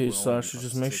 Okay, We're only Sasha, about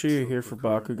just make 6 sure you're here for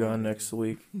recurring Bakugan one next game.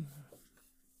 week.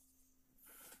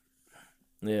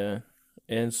 Yeah,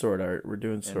 and Sword Art. We're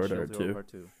doing And Sword Shield Art Hero too. Part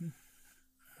 2.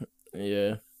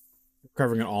 Yeah,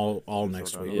 Covering it all And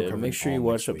next Sword Art week. We're yeah. covering Make sure you all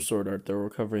watch next up week. Sword Art though. We're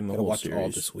covering the Gotta whole watch all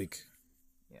series. this week.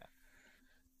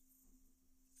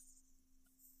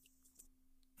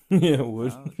 Yeah, it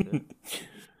would. Oh, shit.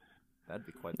 That'd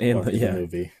be quite the And Watch the yeah.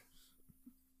 movie.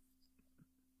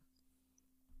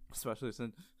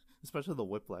 Especially the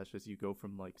whiplash as you go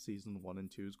from like season 1 and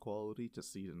 2's quality to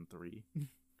season 3.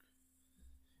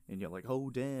 And you're like, oh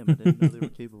damn, I didn't know they were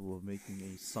capable of making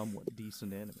a somewhat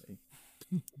decent anime.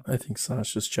 I think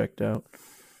Sasha's checked out.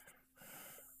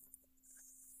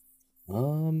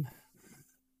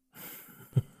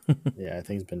 Yeah, I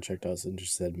think it's been checked out since you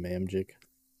said Mamjik.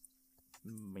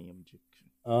 Mamjik.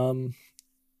 All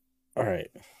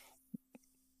right.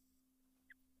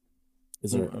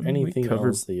 Is there We anything covered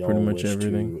else that y'all pretty much wish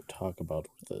everything. to talk about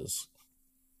with this?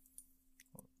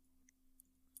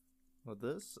 Well,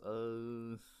 this,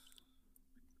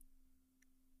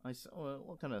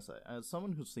 what can I say? As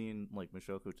someone who's seen like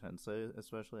Mushoku Tensei,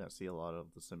 especially, I see a lot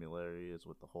of the similarities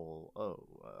with the whole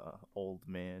old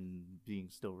man being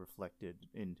still reflected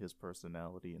in his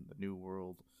personality in the new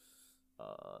world.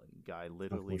 Guy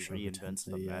literally Mushoku reinvents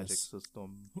the Tensei, magic yes.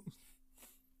 system.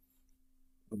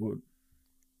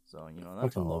 So I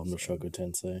that's fucking all. love Mushoku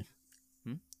Tensei.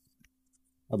 Hmm?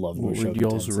 I love What Mushoku would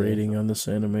y'all's Tensei. rating on this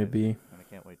anime be? And I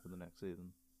can't wait for the next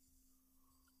season.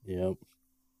 Yep.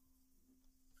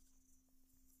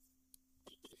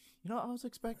 You know, I was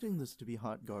expecting this to be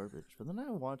hot garbage, but then I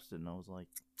watched it and I was like,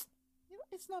 you know,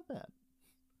 it's not bad.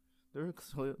 There are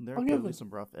I'll give clearly it- some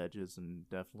rough edges and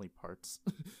definitely parts,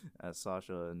 as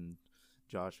Sasha and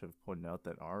Josh have pointed out,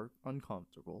 that are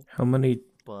uncomfortable. How many?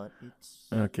 But it's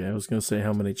Okay, I was gonna say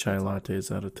how many chai it's all-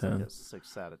 lattes out of it's like 10. a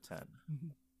 6 out of 10.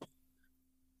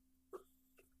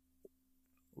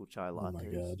 Ooh, chai lattes. Oh my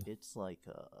God.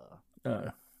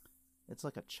 It's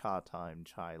like a cha time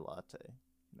chai latte.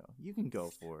 You know, you can go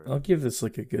for it. I'll give this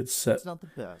like a good set. It's not the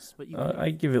best, but you.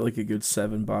 I give it like a good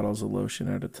 7 bottles of lotion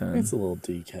out of 10. It's a little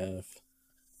decaf.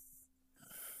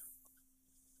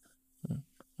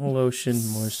 Lotion,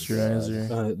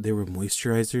 moisturizer. They were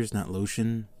moisturizers, not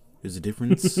lotion. There's a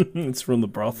difference. It's from the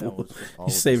No, brothel. it's just all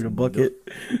You of saved this a bucket.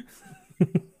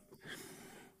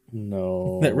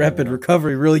 No. That rapid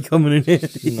recovery really coming in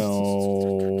handy.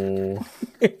 No.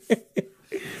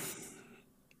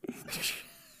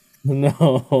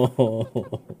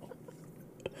 No.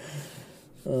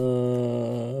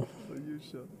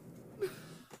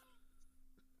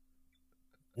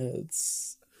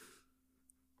 It's.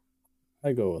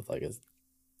 I go with like a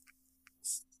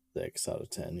 6 out of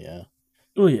 10. Yeah.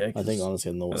 Oh yeah, I think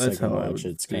honestly, in the that's second how I watch,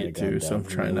 would it's see kind it of gone too. down So I'm for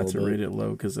me trying a not to little rate bit. it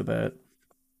low because of that.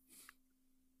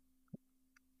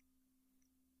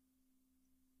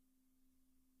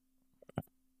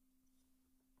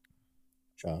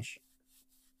 Josh.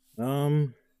 I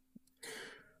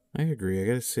agree. I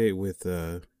gotta say with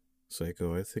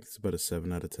Psycho, I think it's about a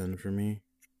 7 out of 10 for me.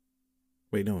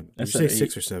 Wait, no. I Did you said say 8.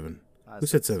 6 or 7? Who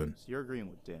said 7? You're agreeing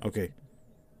with Dan. Okay.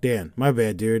 Dan, my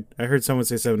bad, dude. I heard someone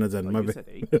say 7 out of 10. Oh, My you bad. said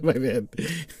 8? My bad.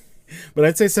 But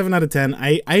I'd say 7 out of 10.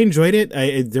 I enjoyed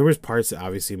it. There was parts that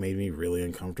obviously made me really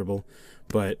uncomfortable,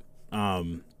 but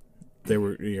they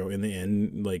were, in the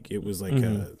end, like it was like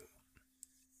a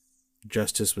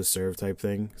justice was served type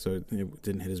thing, so it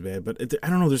didn't hit as bad. But I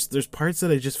don't know. There's parts that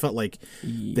I just felt like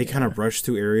they kind of rushed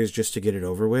through areas just to get it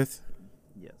over with.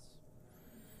 Yes.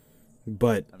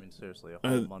 But I mean, seriously, a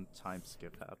whole month time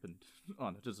skip happened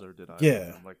on a deserted island.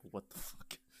 Yeah. I'm like, what the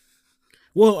fuck?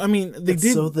 well, I mean, they It's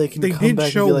did. so they can they come did back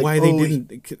and show be like, why "Oh, they he-"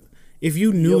 didn't. If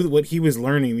you knew what he was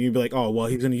learning, you'd be like, "Oh, well,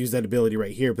 he's going to use that ability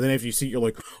right here." But then if you see, it, you're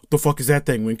like, "What the fuck is that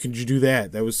thing? When could you do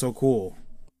that? That was so cool."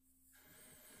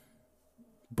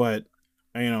 But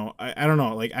I don't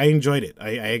know. Like I enjoyed it.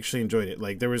 I actually enjoyed it.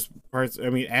 Like there was parts. I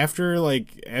mean, after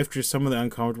some of the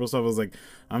uncomfortable stuff, I was like,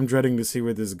 I'm dreading to see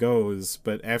where this goes.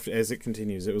 But as it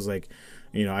continues, it was like,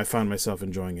 I found myself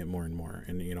enjoying it more and more.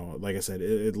 And like I said,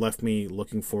 it left me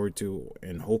looking forward to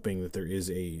and hoping that there is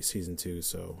a season 2.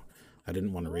 So I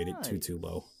didn't want to rate it too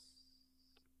low.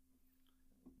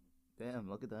 Damn,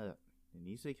 look at that. An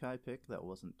isekai pick that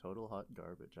wasn't total hot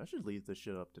garbage. I should leave this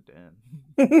shit up to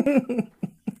Dan.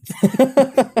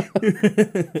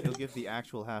 He'll give the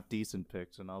actual half decent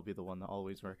picks, and I'll be the one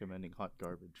always recommending hot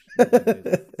garbage.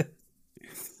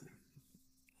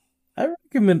 I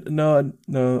recommend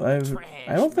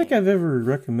I don't think I've ever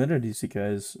recommended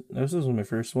isekais. This is my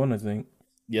first one, I think.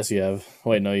 Yes, you have.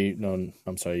 Wait, no,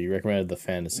 I'm sorry. You recommended the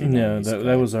fantasy. not Yeah, an that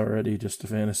isekai. was already just a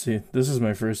fantasy. This is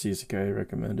my first isekai I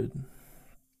recommended.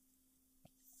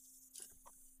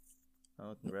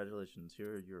 Oh, congratulations!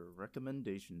 Here are your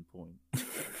recommendation points.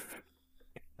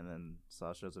 And then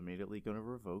Sasha's immediately gonna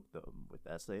revoke them with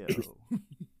SAO.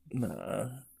 Nah,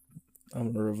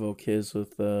 I'm gonna revoke his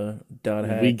with dot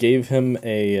hack. We gave him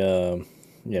a.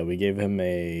 We gave him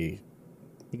a.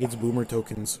 He gets boomer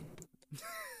tokens.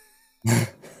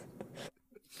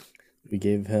 We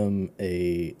gave him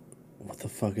a. What the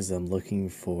fuck is I'm looking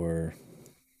for?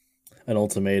 An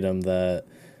ultimatum that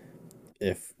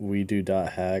if we do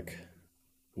dot hack,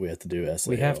 we have to do SAO.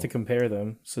 We have to compare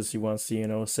them since he wants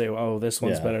to, say, oh, this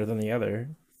one's Yeah. better than the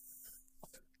other.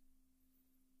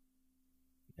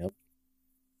 Yep.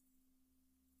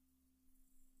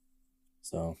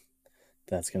 So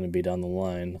that's going to be down the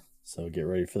line. So get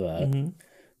ready for that. Mm-hmm.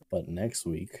 But next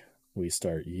week, we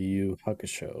start Yu Yu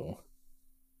Hakusho.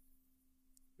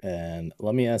 And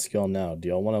let me ask y'all now, do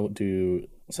y'all want to do,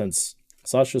 since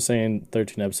Sasha's saying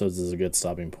 13 episodes is a good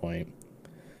stopping point.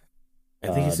 I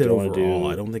think he said do you wanna overall. do-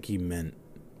 I don't think he meant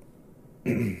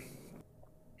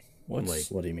What's Like-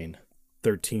 What do you mean?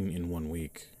 13 in 1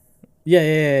 week.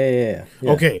 Yeah.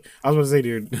 Okay, I was gonna say,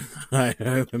 dude.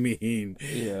 I mean,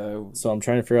 yeah. So I'm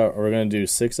trying to figure out, are we going to do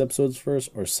 6 episodes first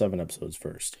or 7 episodes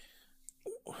first?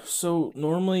 So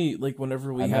normally, like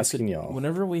whenever we I'm have asking to, y'all.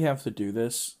 whenever we have to do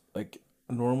this, like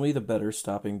normally the better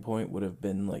stopping point would have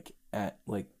been like at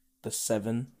like the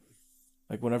 7.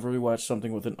 Like whenever we watch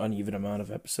something with an uneven amount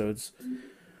of episodes,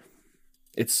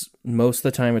 it's most of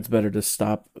the time it's better to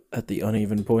stop at the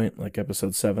uneven point, like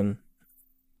episode 7.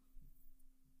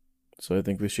 So I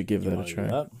think we should give You that a wanna do try.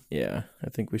 that? Yeah, I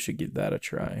think we should give that a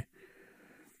try.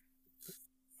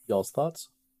 Y'all's thoughts?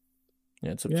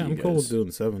 Yeah, it's up yeah, to you I'm guys. cool with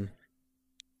doing 7.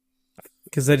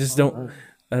 Because I just don't.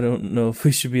 I don't know if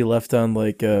we should be left on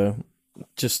like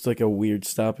just like a weird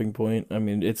stopping point. I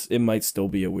mean, it might still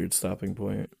be a weird stopping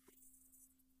point.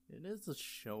 It is a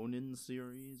shonen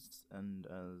series, and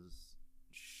as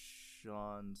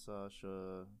Sean,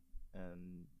 Sasha,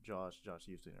 and Josh,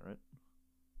 you've seen it, right?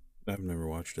 I've never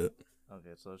watched it.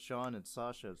 Okay, so Sean and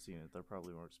Sasha have seen it. They're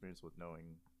probably more experienced with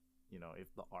knowing,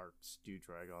 if the arcs do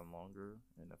drag on longer,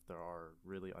 and if there are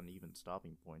really uneven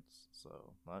stopping points.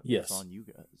 So that's Yes. on you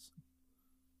guys.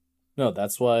 No,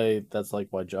 that's like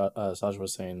why Sasha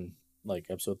was saying like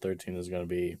episode 13 is going to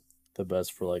be the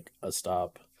best for like a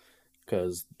stop,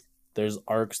 because there's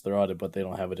arcs throughout it, but they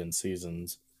don't have it in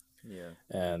seasons, Yeah,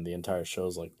 and the entire show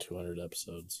is like 200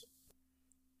 episodes.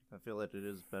 I feel like it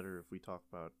is better if we talk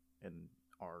about an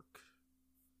arc,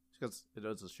 because it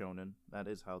is a shonen. That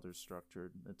is how they're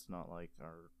structured. It's not like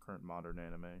our current modern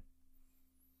anime.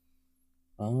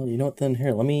 You know what? Then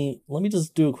here, let me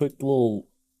just do a quick little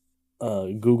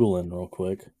Google in real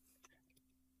quick.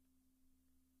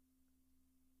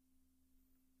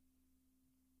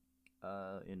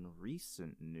 In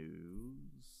recent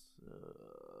news,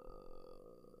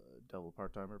 Devil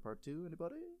Part-Timer Part 2,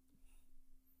 anybody?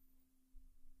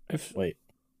 Wait.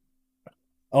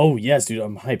 Oh yes, dude,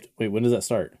 I'm hyped. Wait, when does that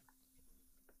start?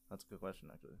 That's a good question,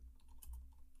 actually.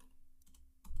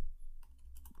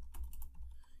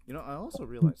 I also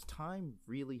realized time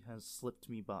really has slipped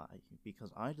me by,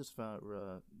 because I just found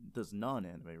this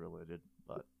non-anime related,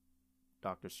 but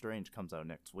Doctor Strange comes out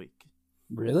next week.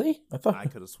 Really? I thought I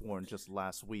could have sworn just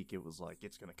last week it was like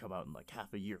it's gonna come out in like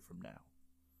half a year from now.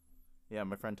 Yeah,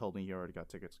 my friend told me he already got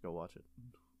tickets to go watch it.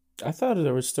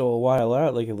 there was still a while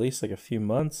out, like at least like a few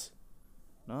months.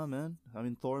 Nah, man. I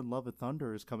mean, Thor and Love and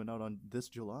Thunder is coming out on this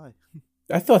July.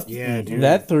 I thought Yeah, dude.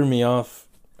 that threw me off.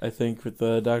 I think with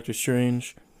Doctor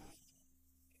Strange.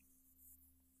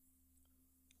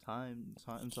 Time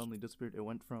suddenly disappeared. It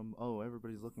went from, oh,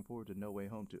 everybody's looking forward to No Way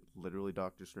Home to literally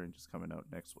Doctor Strange is coming out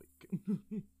next week.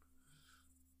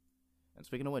 And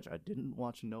speaking of which, I didn't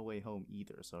watch No Way Home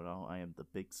either, so now I am the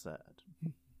big sad.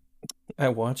 I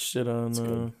watched it on.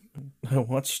 good. I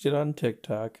watched it on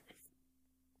TikTok.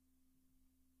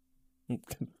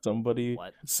 Somebody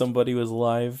What? was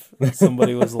live.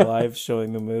 Somebody was live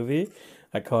showing the movie.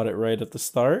 I caught it right at the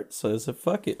start, so I said,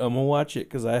 "Fuck it, I'm gonna watch it"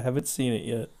 because I haven't seen it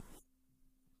yet.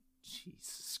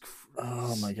 Jesus Christ.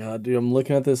 Oh my god, dude, I'm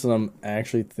looking at this and I'm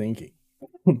actually thinking.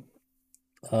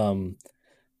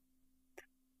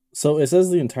 So it says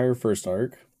the entire first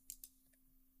arc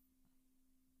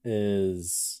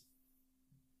is,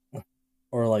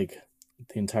 or like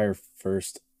the entire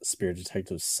first Spirit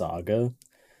Detective saga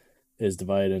is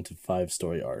divided into 5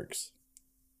 story arcs.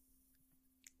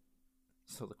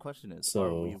 So the question is,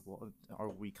 So- are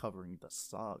we covering the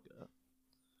saga?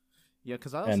 Yeah,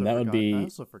 because I And that would I be-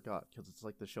 also forgot, because it's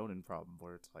like the shonen problem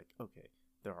where it's like, okay,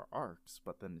 there are arcs,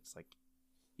 but then it's like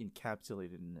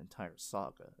encapsulated in an entire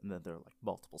saga, and then there are like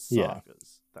multiple Yeah.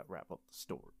 sagas that wrap up the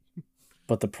story.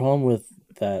 But the problem with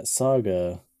that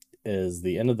saga is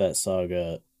the end of that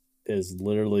saga is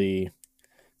literally,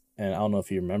 and I don't know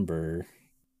if you remember,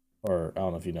 or I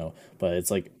don't know if you know, but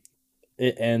it's like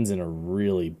it ends in a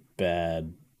really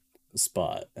bad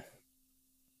spot.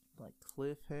 Like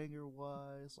cliffhanger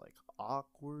wise, like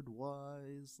awkward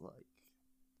wise, like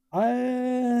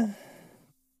I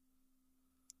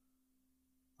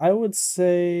would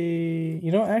say,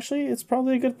 actually, it's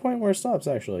probably a good point where it stops,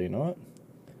 actually. You know what?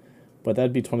 But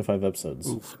that'd be 25 episodes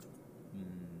Oof.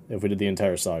 if we did the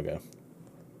entire saga.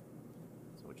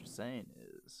 So what you're saying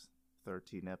is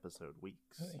 13 episode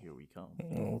weeks. Here we come.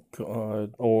 Oh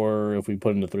God. Or if we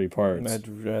put into 3 parts. I'd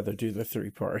rather do the 3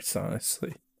 parts,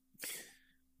 honestly.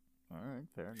 All right,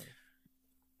 fair enough.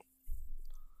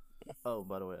 Oh,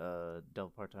 by the way,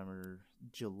 Devil Part-Timer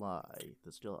July.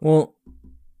 That's July. Well,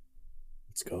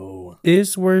 Let's go.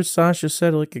 is where Sasha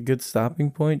said like a good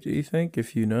stopping point, do you think?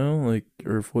 If you know, like,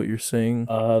 or if what you're saying.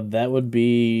 That would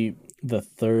be the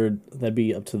third. That'd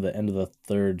be up to the end of the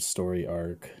 3rd story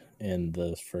arc in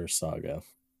the first saga.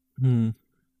 That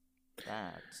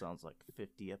sounds like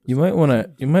 50 episodes. You might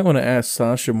want to ask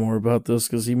Sasha more about this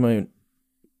because he might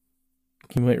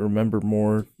remember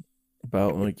more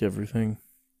about like everything.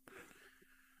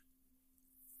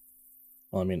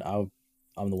 Well, I mean,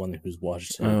 I'm the one who's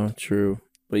watched it. Oh, true.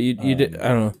 But you did. I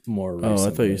don't know. More recently. Oh, I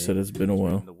thought you said it's been a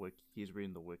while. He's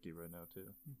reading the wiki right now too.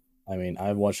 I mean,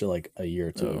 I've watched it like a year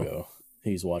or 2 ago.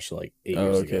 He's watched it like 8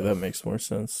 years ago. Okay, that makes more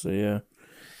sense. So yeah.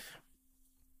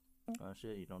 Oh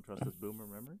shit! You don't trust this boomer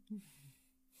memory?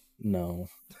 No.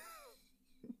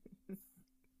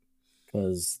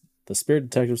 Because the Spirit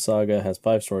Detective Saga has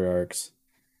 5 story arcs.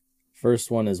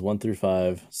 First one is 1 through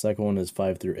 5. Second one is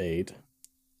 5 through 8.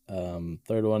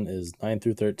 Third one is 9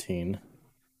 through 13.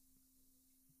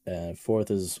 And fourth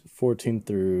is 14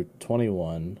 through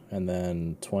 21. And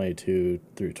then 22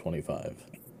 through 25.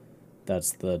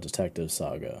 That's the Detective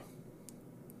Saga.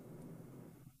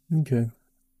 Okay.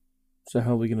 So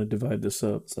how are we gonna divide this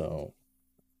up? So,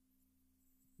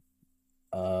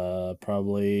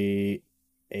 probably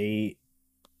 8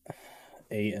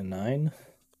 and 9,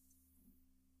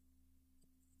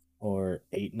 or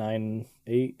 8, 9,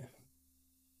 8.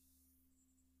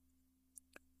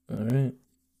 All right.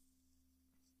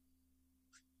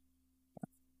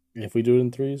 If we do it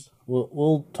in 3s,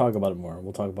 we'll talk about it more.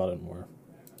 We'll talk about it more.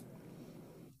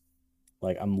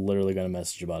 Like, I'm literally gonna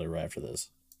message about it right after this.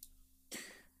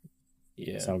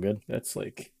 Yeah. Sound good? That's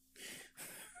like.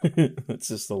 It's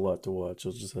just a lot to watch.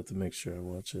 I'll just have to make sure I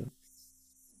watch it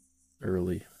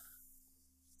early.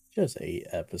 Just 8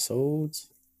 episodes.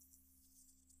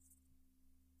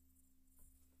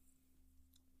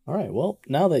 All right. Well,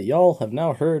 now that y'all have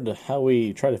now heard how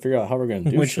we try to figure out how we're gonna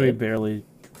do Which we shit, barely.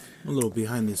 A little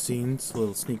behind the scenes, a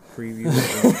little sneak preview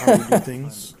of how we do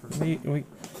things. We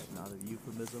Not a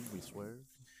euphemism, we swear.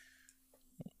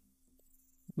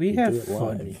 we have do it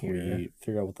fun live. here. We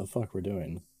figure out what the fuck we're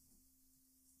doing.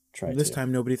 Try This to.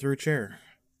 time, nobody threw a chair.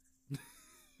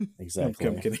 Exactly.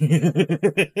 I'm kidding. Only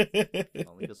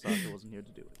because Sasha wasn't here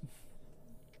to do it.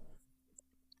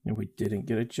 And we didn't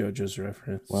get a JoJo's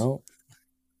reference. Well,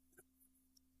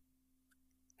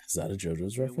 is that a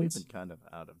JoJo's We've reference? been kind of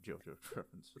out of JoJo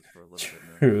references for a little bit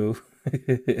now. True.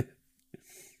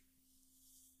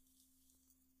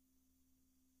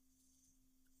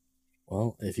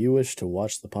 Well, if you wish to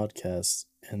watch the podcast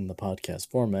in the podcast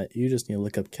format, you just need to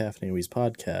look up Caffeine Wee's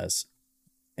podcast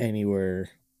anywhere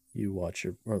you watch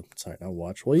your, or sorry, not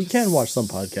watch. Well, you can watch some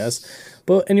podcasts,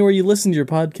 but anywhere you listen to your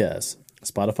podcast.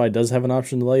 Spotify does have an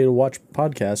option to allow you to watch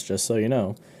podcasts, just so you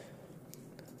know.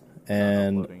 Not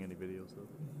And uploading any videos though.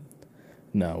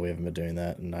 no, we haven't been doing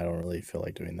that, and I don't really feel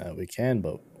like doing that. We can,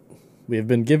 but we have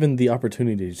been given the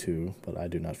opportunity to, but I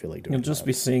do not feel like doing You'll just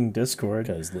be seeing Discord.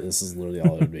 because this is literally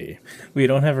all it would be. We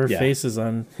don't have our Yeah. faces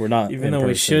on, We're not even in though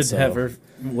we person, should so have our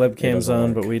webcams doesn't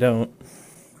on, work. but we don't.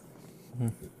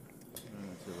 Too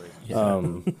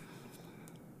late.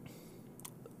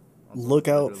 Look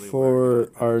out Literally for wearing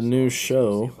our songs, new you'll see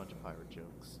show. a bunch of pirate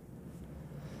jokes.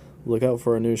 Look out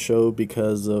for our new show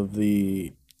because of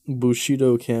the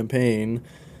Bushido campaign.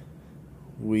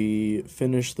 We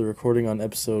finished the recording on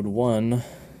episode 1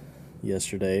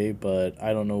 yesterday, but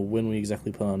I don't know when we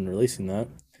exactly plan on releasing that.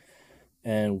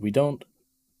 And we don't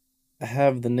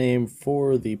have the name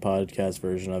for the podcast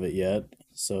version of it yet,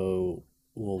 so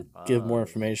we'll give more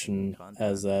information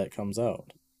as that comes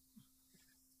out.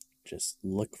 Just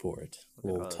look for it.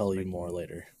 Look at We'll us tell you making more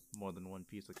later. More than one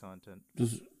piece of content.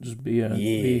 Just be here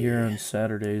Yeah. on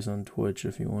Saturdays on Twitch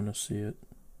if you want to see it.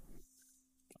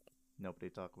 nobody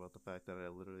talk about the fact that I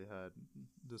literally had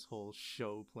this whole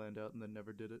show planned out and then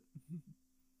never did it.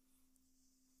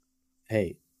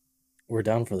 Hey, we're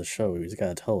down for the show. You just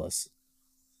gotta tell us.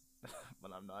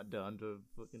 But I'm not down to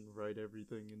fucking write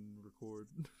everything and record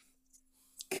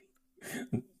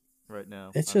right now.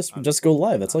 It's just go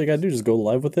live. That's all you gotta do. Just go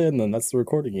live with it, and then that's the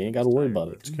recording. You ain't gotta worry about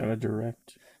it. Just kind of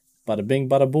direct. Bada bing,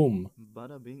 bada boom.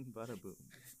 Bada bing, bada boom.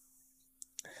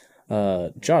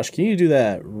 Josh, can you do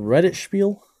that Reddit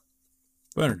spiel?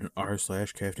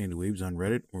 r/caffeinated weebs on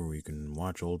Reddit, where you can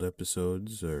watch old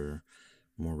episodes or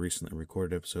more recently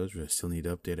recorded episodes. I still need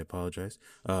to update. I apologize.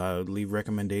 Leave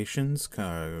recommendations.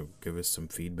 Give us some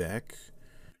feedback.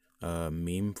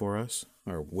 Meme for us,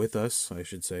 or with us, I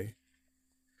should say.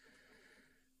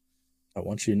 I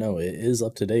want you to know it is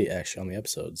up to date actually on the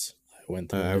episodes. I went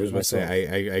through. I was about to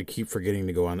say I keep forgetting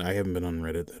to go on. I haven't been on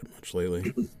Reddit that much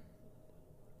lately.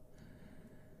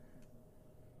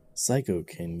 Psycho,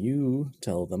 can you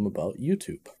tell them about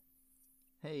YouTube?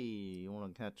 Hey, you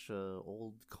want to catch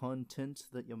old content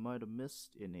that you might have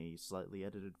missed in a slightly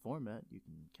edited format? You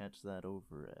can catch that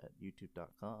over at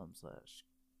youtube.com/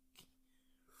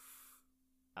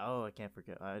 Oh, I can't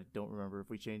forget. I don't remember if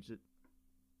we changed it.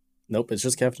 Nope, it's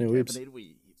just Caffeinated Weebs. Caffeinated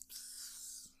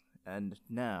Weebs. And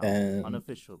now,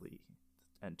 unofficially,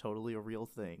 and totally a real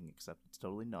thing, except it's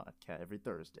totally not, every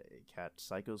Thursday, catch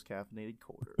Psycho's Caffeinated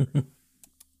Quarter.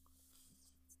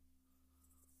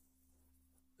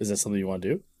 Is that something you want to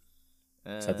do?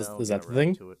 Is that the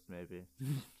thing? To it, maybe.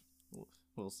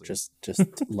 We'll see. Just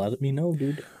let me know,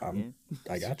 dude.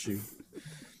 I got you.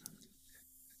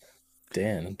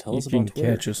 Dan, tell us about Twitter. You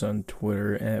can catch us on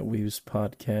Twitter at Weaves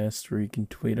Podcast, where you can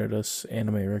tweet at us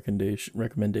anime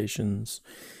recommendations,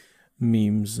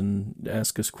 memes, and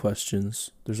ask us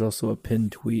questions. There's also a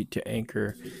pinned tweet to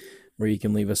Anchor, where you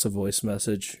can leave us a voice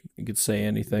message. You could say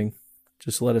anything.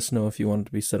 Just let us know if you want it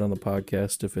to be said on the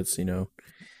podcast, if it's,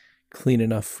 clean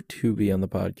enough to be on the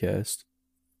podcast.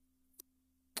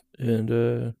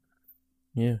 And,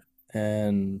 yeah.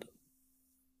 And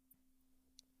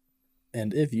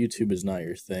if YouTube is not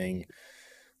your thing,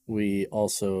 we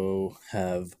also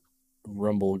have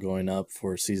Rumble going up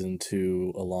for Season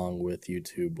 2 along with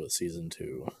YouTube with Season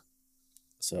 2.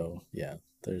 So, yeah,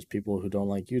 there's people who don't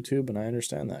like YouTube, and I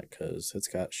understand that because it's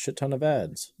got a shit ton of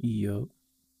ads. Yup.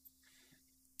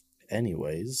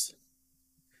 Anyways,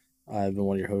 I've been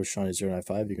one of your hosts,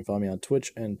 Shawnee095. You can follow me on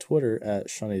Twitch and Twitter at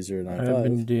Shawnee095. I've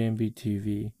been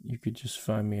DMBTV. You could just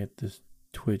find me at the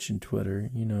Twitch and Twitter.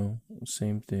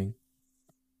 Same thing.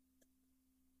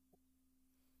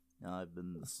 I've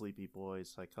been the Sleepy Boy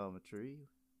Psychometry.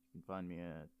 You can find me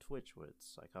at Twitch with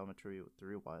Psychometry with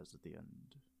 3 Y's at the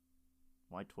end.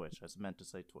 Why Twitch? I meant to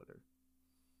say Twitter.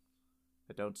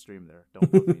 I don't stream there.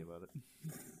 Don't bug me about it.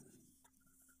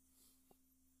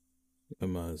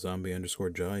 I'm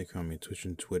zombie_jaw. You can call me Twitch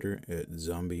and Twitter at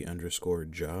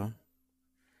zombie_jaw.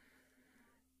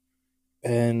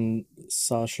 And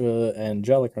Sasha and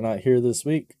Jellic are not here this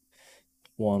week.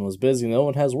 One was busy, the other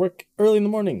one has work early in the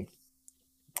morning.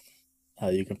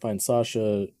 You can find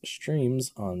Sasha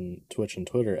streams on Twitch and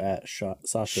Twitter at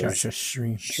Sasha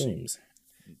Streams.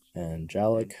 And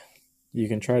Jalek, you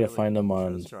can try to find him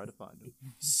on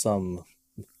some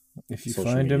if you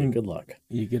social find media. him, good luck.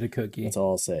 You get a cookie. That's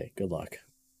all I'll say. Good luck.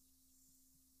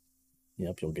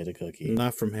 Yep, you'll get a cookie.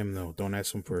 Not from him, though. Don't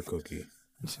ask him for a cookie.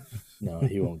 No,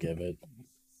 he won't give it.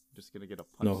 Just gonna get a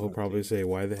punch. No, he'll probably say,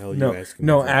 "Why the hell are you asking?"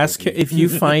 No, ask him if you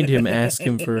find him. Ask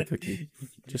him for a cookie.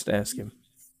 Just ask him.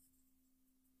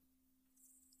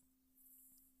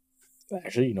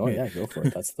 Actually, you know what? Yeah, go for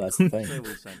it. That's the thing.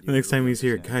 The next time he's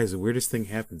here, guys, the weirdest thing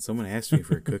happened. Someone asked me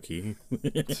for a cookie.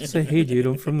 Just say, "Hey, dude,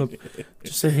 I'm from the."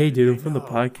 Just say, "Hey, dude, I'm from the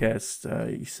podcast.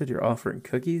 You said you're offering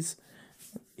cookies."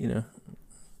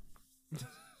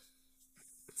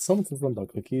 Someone says something about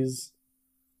cookies.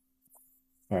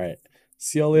 All right.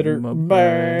 See y'all later.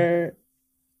 Bye.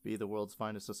 Be the world's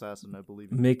finest assassin, I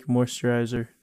believe. Make moisturizer.